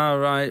work. Oh,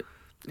 right.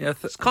 Yeah,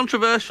 it's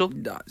controversial.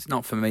 It's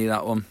not for me,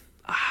 that one.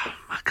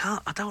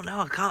 I don't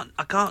know. I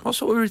can't.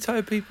 What's up with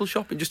retired people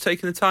shopping? Just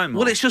taking the time?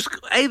 Well, it's just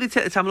they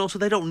take the time, and also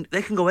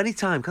they can go any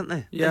time, can't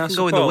they? Yeah, they can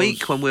go in the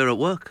week when we're at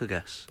work, I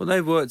guess. But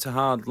they've worked a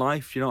hard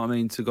life, you know what I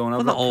mean, to go and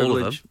have that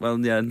privilege. Not all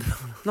of them. Well, yeah.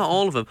 Not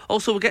all of them.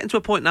 Also, we're getting to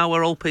a point now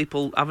where old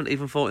people haven't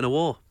even fought in a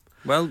war.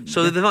 Well,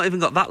 so they've not even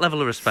got that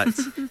level of respect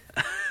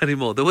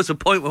anymore. There was a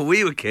point when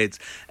we were kids,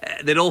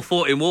 they'd all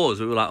fought in wars.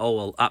 We were like, oh,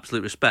 well,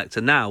 absolute respect.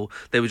 And now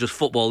they were just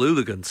football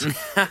hooligans.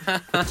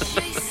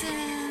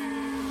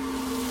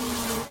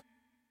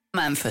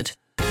 Manford.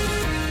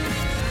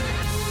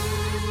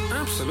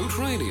 Absolute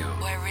Radio.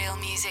 Where real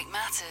music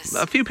matters.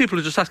 A few people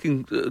are just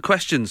asking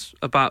questions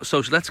about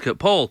social etiquette.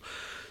 Paul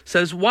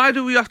says, why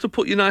do we have to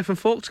put your knife and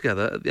fork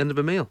together at the end of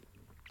a meal?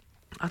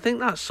 I think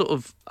that's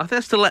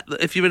to let,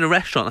 if you're in a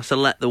restaurant, that's to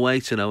let the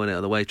waiter know, innit,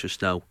 or the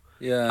waitress know.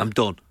 Yeah. I'm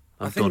done.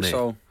 I've I think done it.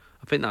 so.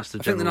 I think that's the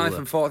I think the general knife rule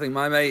and fork thing.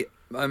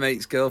 My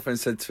mate's girlfriend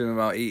said to him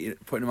about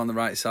putting him on the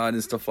right side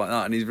and stuff like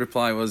that, and his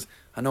reply was,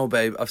 "I know,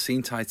 babe. I've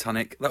seen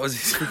Titanic." That was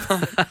his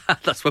reply.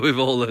 That's where we've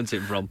all learnt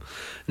it from.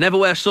 Never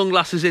wear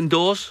sunglasses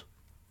indoors.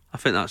 I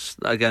think that's,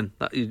 again,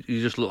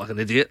 you just look like an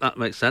idiot.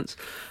 This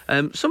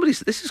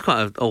is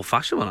quite an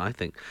old-fashioned one, I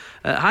think.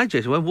 Hi,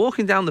 Jason. When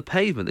walking down the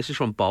pavement, this is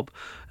from Bob,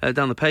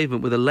 down the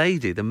pavement with a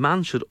lady, the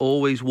man should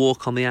always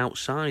walk on the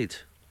outside.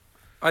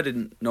 I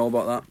didn't know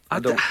about that. I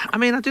do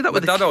that My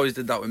with dad always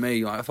did that with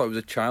me. Like, I thought it was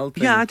a child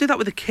thing. Yeah, I do that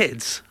with the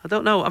kids. I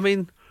don't know. I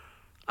mean,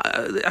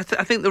 I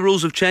think the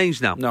rules have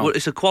changed now. No.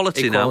 It's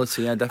equality now.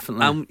 Equality, yeah,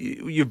 definitely.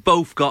 You've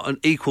both got an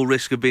equal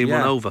risk of being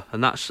run over,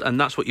 and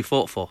that's what you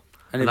fought for.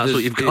 And that's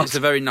what you've got. It's a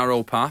very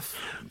narrow path,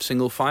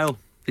 single file.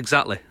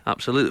 Exactly,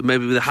 absolutely.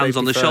 Maybe with the hands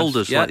on the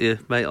shoulders, like your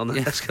mate on the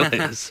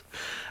escalators.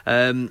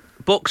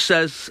 Buck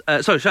says,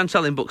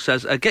 Chantal in Buck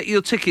says, get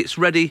your tickets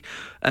ready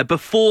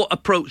before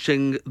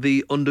approaching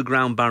the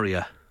underground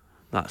barrier.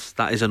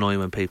 That is annoying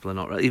when people are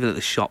not ready. Even at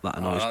the shop, that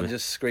annoys me. That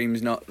just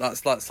screams not.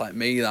 That's like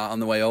me. That on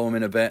the way home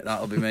in a bit.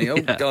 That'll be me. Oh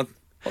Yeah. God,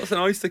 what's an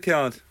Oyster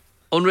card?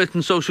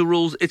 Unwritten social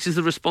rules. It is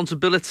the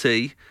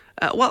responsibility.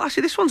 Well,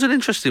 actually, this one's an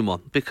interesting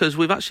one because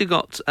we've actually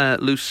got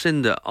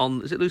Lucinda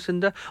on. Is it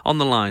Lucinda on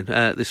the line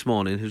this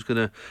morning? Who's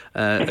going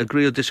to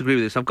agree or disagree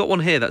with this? I've got one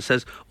here that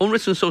says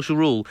unwritten social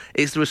rule.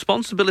 It's the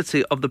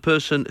responsibility of the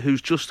person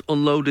who's just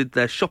unloaded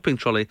their shopping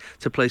trolley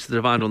to place the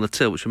divider on the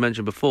till, which we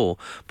mentioned before.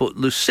 But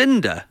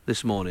Lucinda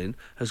this morning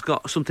has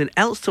got something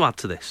else to add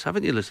to this,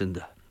 haven't you,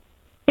 Lucinda?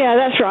 Yeah,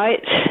 that's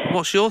right.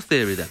 What's your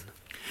theory then?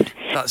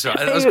 That's right.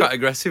 That was quite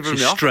aggressive from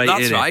She's me off. straight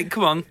That's in right.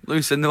 Come on,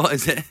 Lucinda. What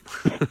is it?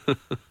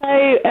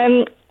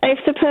 So, if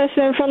the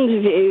person in front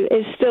of you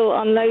is still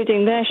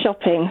unloading their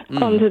shopping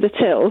onto the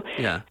till,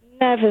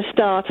 never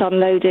start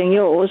unloading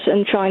yours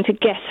and trying to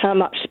guess how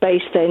much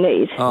space they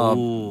need.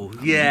 Oh,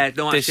 yeah.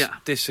 No,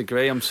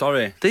 disagree. I'm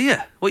sorry. Do you?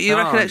 What you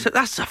reckon?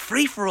 That's a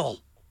free-for-all.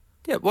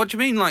 Yeah. What do you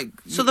mean? Like,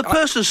 so the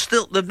person's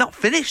they've not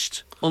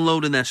finished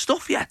unloading their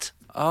stuff yet.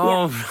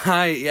 Oh,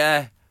 right.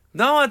 Yeah.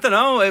 No, I don't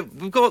know.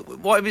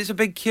 What if it's a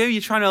big queue?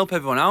 You're trying to help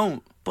everyone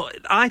out. But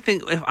I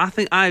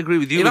agree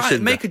with you,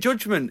 Lucinda. Make a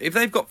judgment. If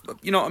they've got,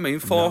 you know what I mean,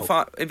 4 or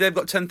 5. If they've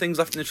got 10 things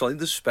left in the trolley,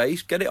 there's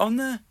space. Get it on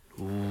there.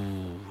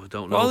 Ooh, I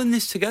don't know. We're all in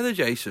this together,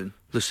 Jason.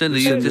 Lucinda,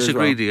 you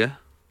disagree, do you?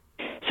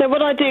 So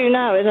what I do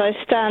now is I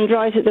stand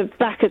right at the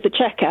back of the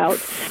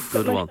checkout.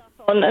 Good one.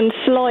 And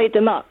slide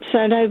them up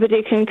so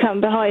nobody can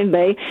come behind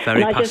me.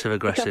 Very and passive I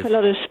aggressive. just take up a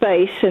lot of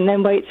space and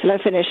then wait till I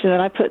finish and then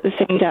I put the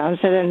thing down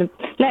so then the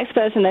next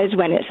person knows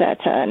when it's their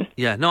turn.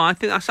 Yeah, no, I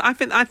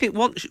think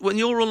when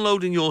you're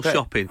unloading your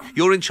shopping,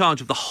 you're in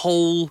charge of the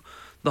whole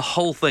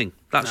thing.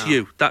 That's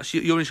you.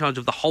 You're in charge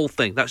of the whole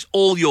thing. That's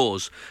all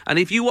yours. And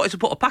if you wanted to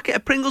put a packet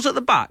of Pringles at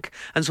the back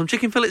and some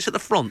chicken fillets at the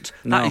front,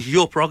 that is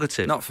your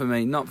prerogative. Not for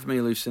me,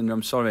 Lucinda.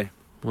 I'm sorry.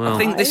 Well, I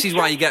think this is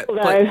why you get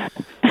like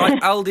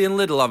Aldi and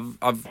Lidl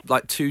have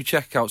like 2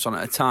 checkouts on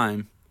at a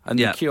time, and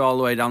you queue all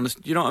the way down.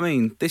 You know what I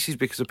mean? This is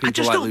because of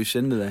people like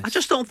Lucinda. I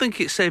just don't think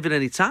it's saving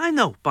any time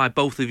though by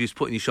both of you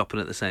putting your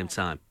shopping at the same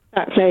time.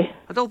 Exactly.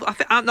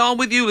 I'm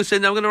with you,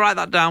 Lucinda. I'm going to write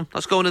that down.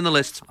 That's going in the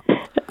list.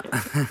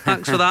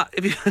 Thanks for that.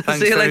 Thanks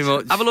see you very later.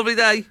 much. Have a lovely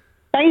day.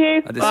 Thank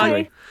you. I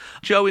disagree. Bye.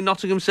 Joe in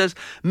Nottingham says,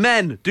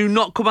 men, do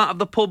not come out of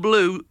the pub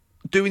loo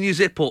doing your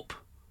zip up.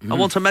 I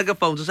want a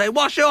megaphone to say,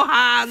 wash your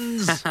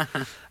hands!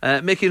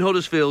 Mick in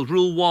Huddersfield,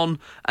 Rule 1,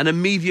 an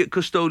immediate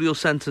custodial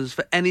sentence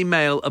for any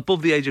male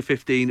above the age of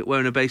 15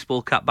 wearing a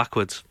baseball cap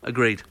backwards.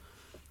 Agreed.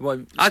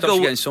 Well, stop you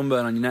getting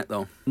sunburn on your neck,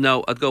 though.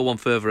 No, I'd go one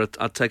further.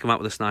 I'd take him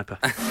out with a sniper.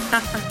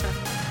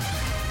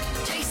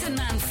 Jason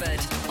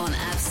Manford on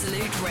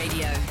Absolute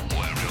Radio.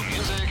 Where real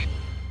music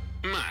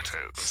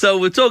matters. So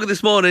we're talking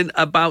this morning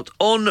about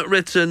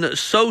unwritten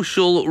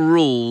social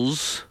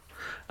rules,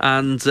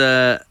 and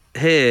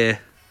here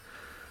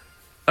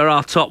are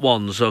our top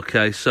ones,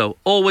 okay? So,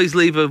 always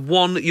leave a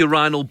 1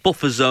 urinal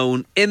buffer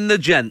zone in the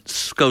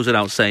gents. Goes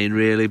without saying,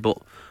 really, but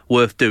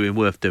worth doing.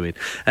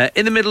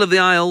 In the middle of the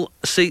aisle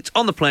seat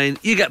on the plane,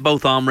 you get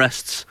both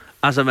armrests,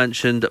 as I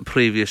mentioned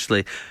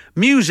previously.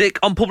 Music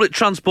on public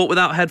transport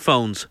without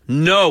headphones.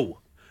 No.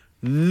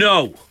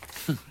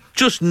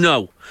 Just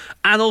no.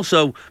 And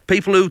also,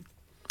 people who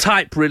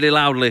type really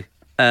loudly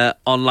on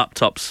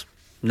laptops.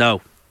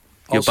 No.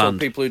 You're also, banned.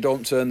 people who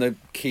don't turn the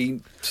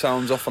key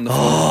sounds off on the phone.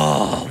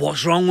 Oh,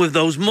 what's wrong with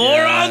those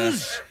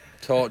morons?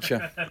 Yeah.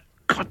 Torture.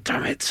 God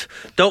damn it.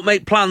 Don't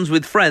make plans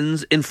with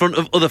friends in front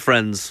of other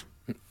friends.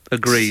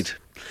 Agreed.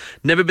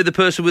 Never be the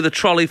person with a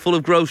trolley full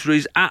of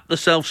groceries at the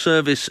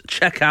self-service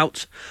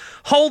checkout.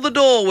 Hold the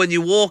door when you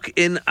walk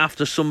in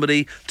after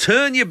somebody.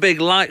 Turn your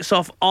big lights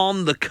off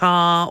on the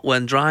car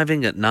when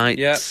driving at night.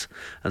 Yep.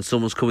 And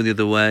someone's coming the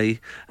other way.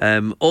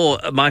 Or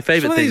my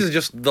favourite thing... These are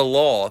just the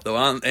law, though,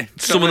 aren't they?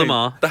 Some of them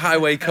are. The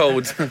highway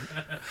code.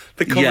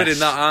 They're covered in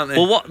that, aren't they?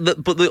 Well,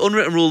 but the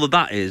unwritten rule of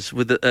that is,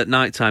 at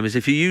night time, is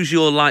if you use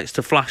your lights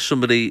to flash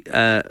somebody...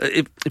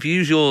 if you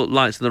use your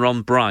lights and they're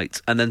on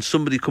bright, and then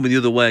somebody coming the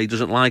other way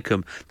doesn't like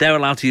them, they're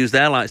allowed to use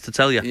their lights to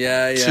tell you.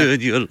 Yeah.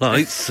 Turn your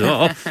lights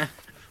off.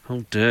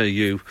 How dare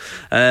you?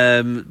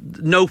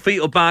 No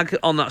fetal bag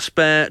on that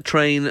spare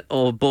train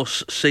or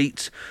bus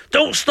seat.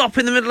 Don't stop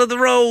in the middle of the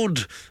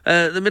road,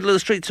 the middle of the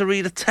street to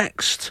read a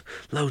text.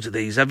 Loads of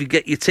these. Have you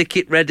get your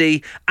ticket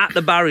ready at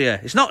the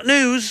barrier? It's not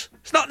news.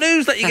 It's not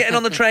news that you're getting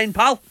on the train,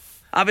 pal.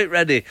 Have it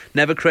ready.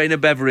 Never crane a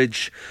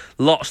beverage.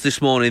 Lots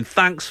this morning.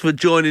 Thanks for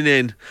joining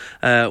in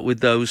with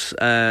those.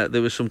 There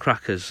were some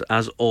crackers,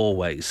 as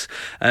always.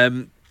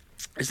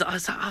 Is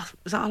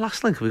that our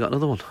last link? Have we got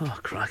another one? Oh,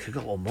 crikey, I've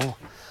got one more.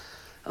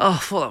 Oh, I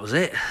thought that was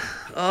it.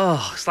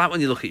 Oh, it's like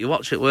when you look at your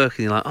watch at work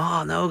and you're like,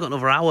 oh, no, I've got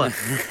another hour.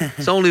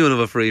 It's only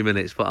another 3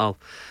 minutes, but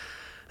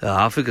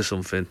I'll figure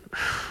something.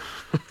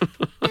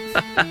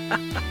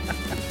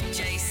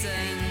 Jason.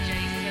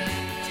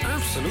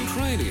 Absolute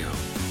Radio.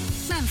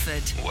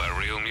 Manford. Where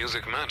real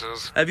music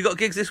matters. Have you got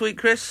gigs this week,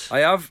 Chris? I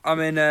have. I'm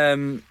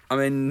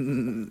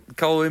in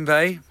Colwyn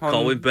Bay.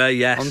 Colwyn Bay,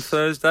 yes. On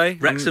Thursday.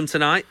 Wrexham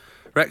tonight.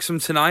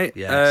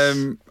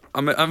 Yes.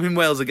 I'm in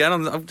Wales again.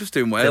 I'm just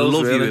doing Wales. They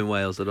love really. you in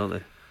Wales, don't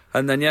they?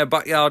 And then,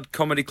 Backyard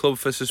Comedy Club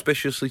for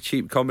suspiciously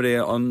cheap comedy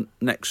on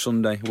next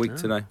Sunday,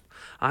 today.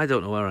 I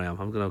don't know where I am.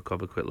 I'm going to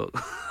have a quick look.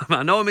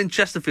 I know I'm in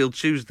Chesterfield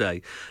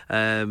Tuesday.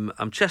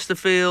 I'm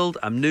Chesterfield,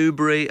 I'm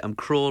Newbury, I'm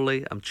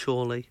Crawley, I'm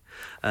Chorley.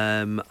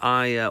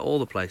 All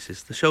the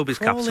places, the showbiz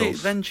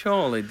capitals. Then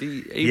Chorley. Are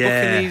you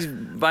booking these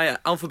by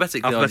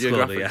alphabetically or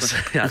geographically? Yes.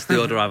 That's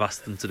the order I've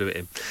asked them to do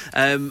it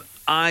in.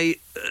 I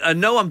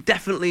know I'm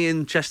definitely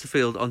in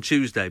Chesterfield on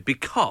Tuesday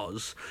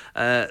because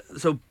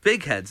so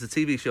Big Heads, the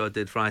TV show I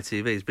did for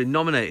ITV, has been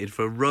nominated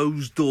for a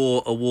Rose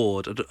d'Or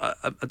Award.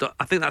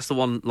 I think that's the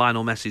one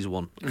Lionel Messi's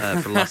won for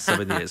the last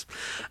 7 years,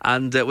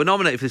 and we're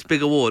nominated for this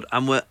big award,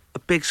 and we're a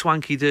big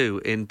swanky do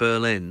in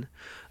Berlin.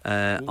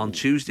 On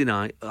Tuesday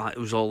night, it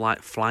was all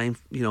like flying,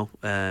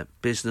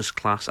 business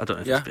class. I don't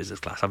know if it's business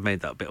class. I've made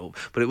that bit up,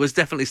 but it was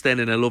definitely staying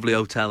in a lovely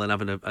hotel and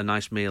having a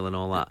nice meal and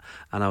all that.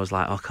 And I was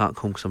like, I can't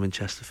come because I'm in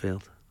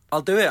Chesterfield.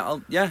 I'll do it.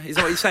 Is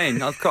that what you're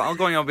saying? I'll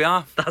go on your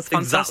behalf. That's fantastic.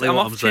 Exactly I'm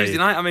what off I'm saying. Tuesday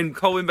night. I'm in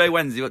Colwyn Bay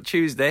Wednesday, but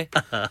Tuesday.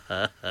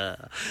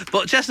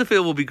 But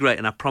Chesterfield will be great,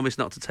 and I promise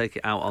not to take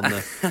it out on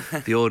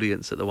the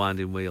audience at the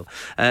Winding Wheel.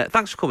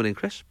 Thanks for coming in,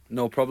 Chris.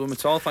 No problem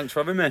at all. Thanks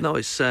for having me. No,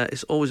 it's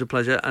always a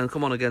pleasure, and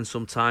come on again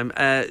sometime.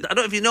 I don't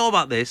know if you know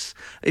about this.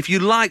 If you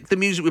like the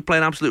music we play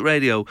on Absolute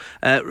Radio,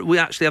 we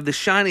actually have this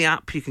shiny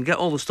app. You can get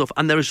all the stuff,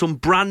 and there are some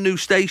brand new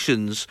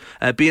stations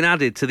being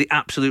added to the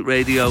Absolute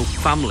Radio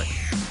family.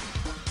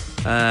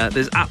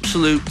 There's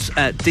Absolute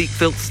Deep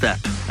Filth Step,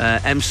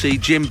 MC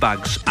Gym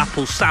Bags,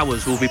 Apple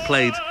Sours will be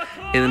played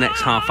in the next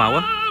half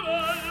hour.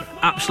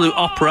 Absolute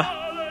Opera,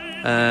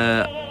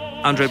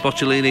 Andre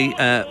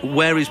Bocciolini,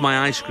 Where Is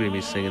My Ice Cream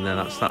is singing there.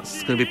 That's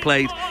going to be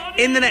played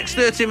in the next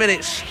 30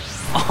 minutes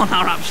on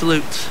our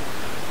Absolute.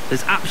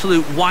 There's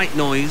Absolute White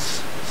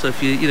Noise, so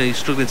if you're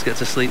struggling to get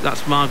to sleep,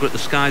 that's Margaret, The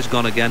Sky's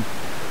Gone Again.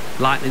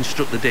 Lightning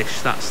Struck the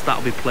Dish,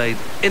 that'll be played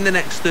in the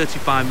next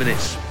 35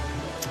 minutes.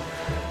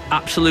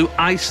 Absolute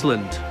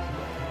Iceland.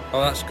 Oh,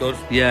 that's good.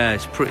 Yeah,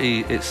 it's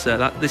pretty. This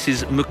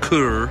is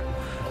Merkur.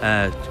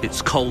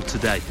 It's Cold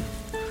Today.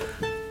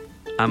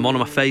 And one of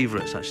my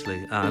favourites,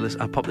 actually.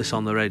 I popped this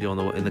on the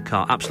radio in the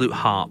car. Absolute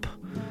Harp.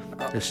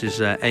 This is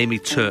Amy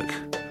Turk.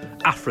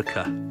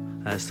 Africa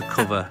as the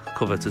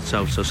cover to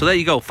Toto. So there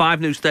you go.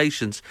 5 new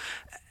stations.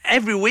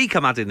 Every week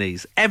I'm adding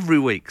these. Every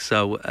week.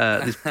 So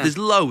there's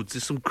loads.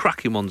 There's some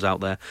cracking ones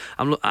out there.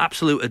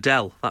 Absolute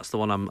Adele. That's the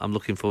one I'm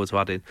looking forward to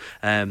adding.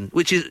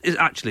 Which is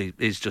actually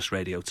just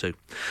Radio 2.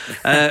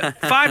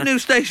 5 new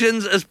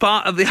stations as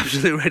part of the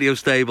Absolute Radio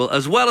stable,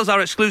 as well as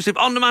our exclusive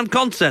on-demand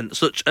content,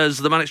 such as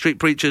the Manic Street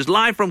Preachers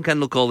live from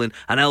Kendal Calling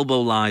and Elbow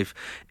Live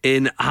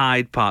in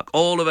Hyde Park.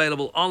 All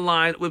available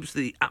online with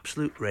the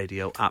Absolute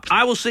Radio app.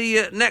 I will see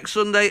you next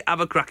Sunday.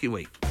 Have a cracking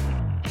week.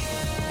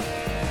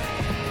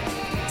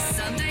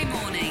 Sunday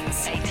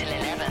mornings, 8 till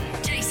 11.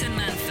 Jason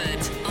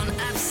Manford on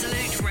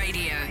Absolute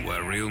Radio.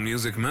 Where real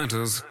music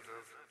matters.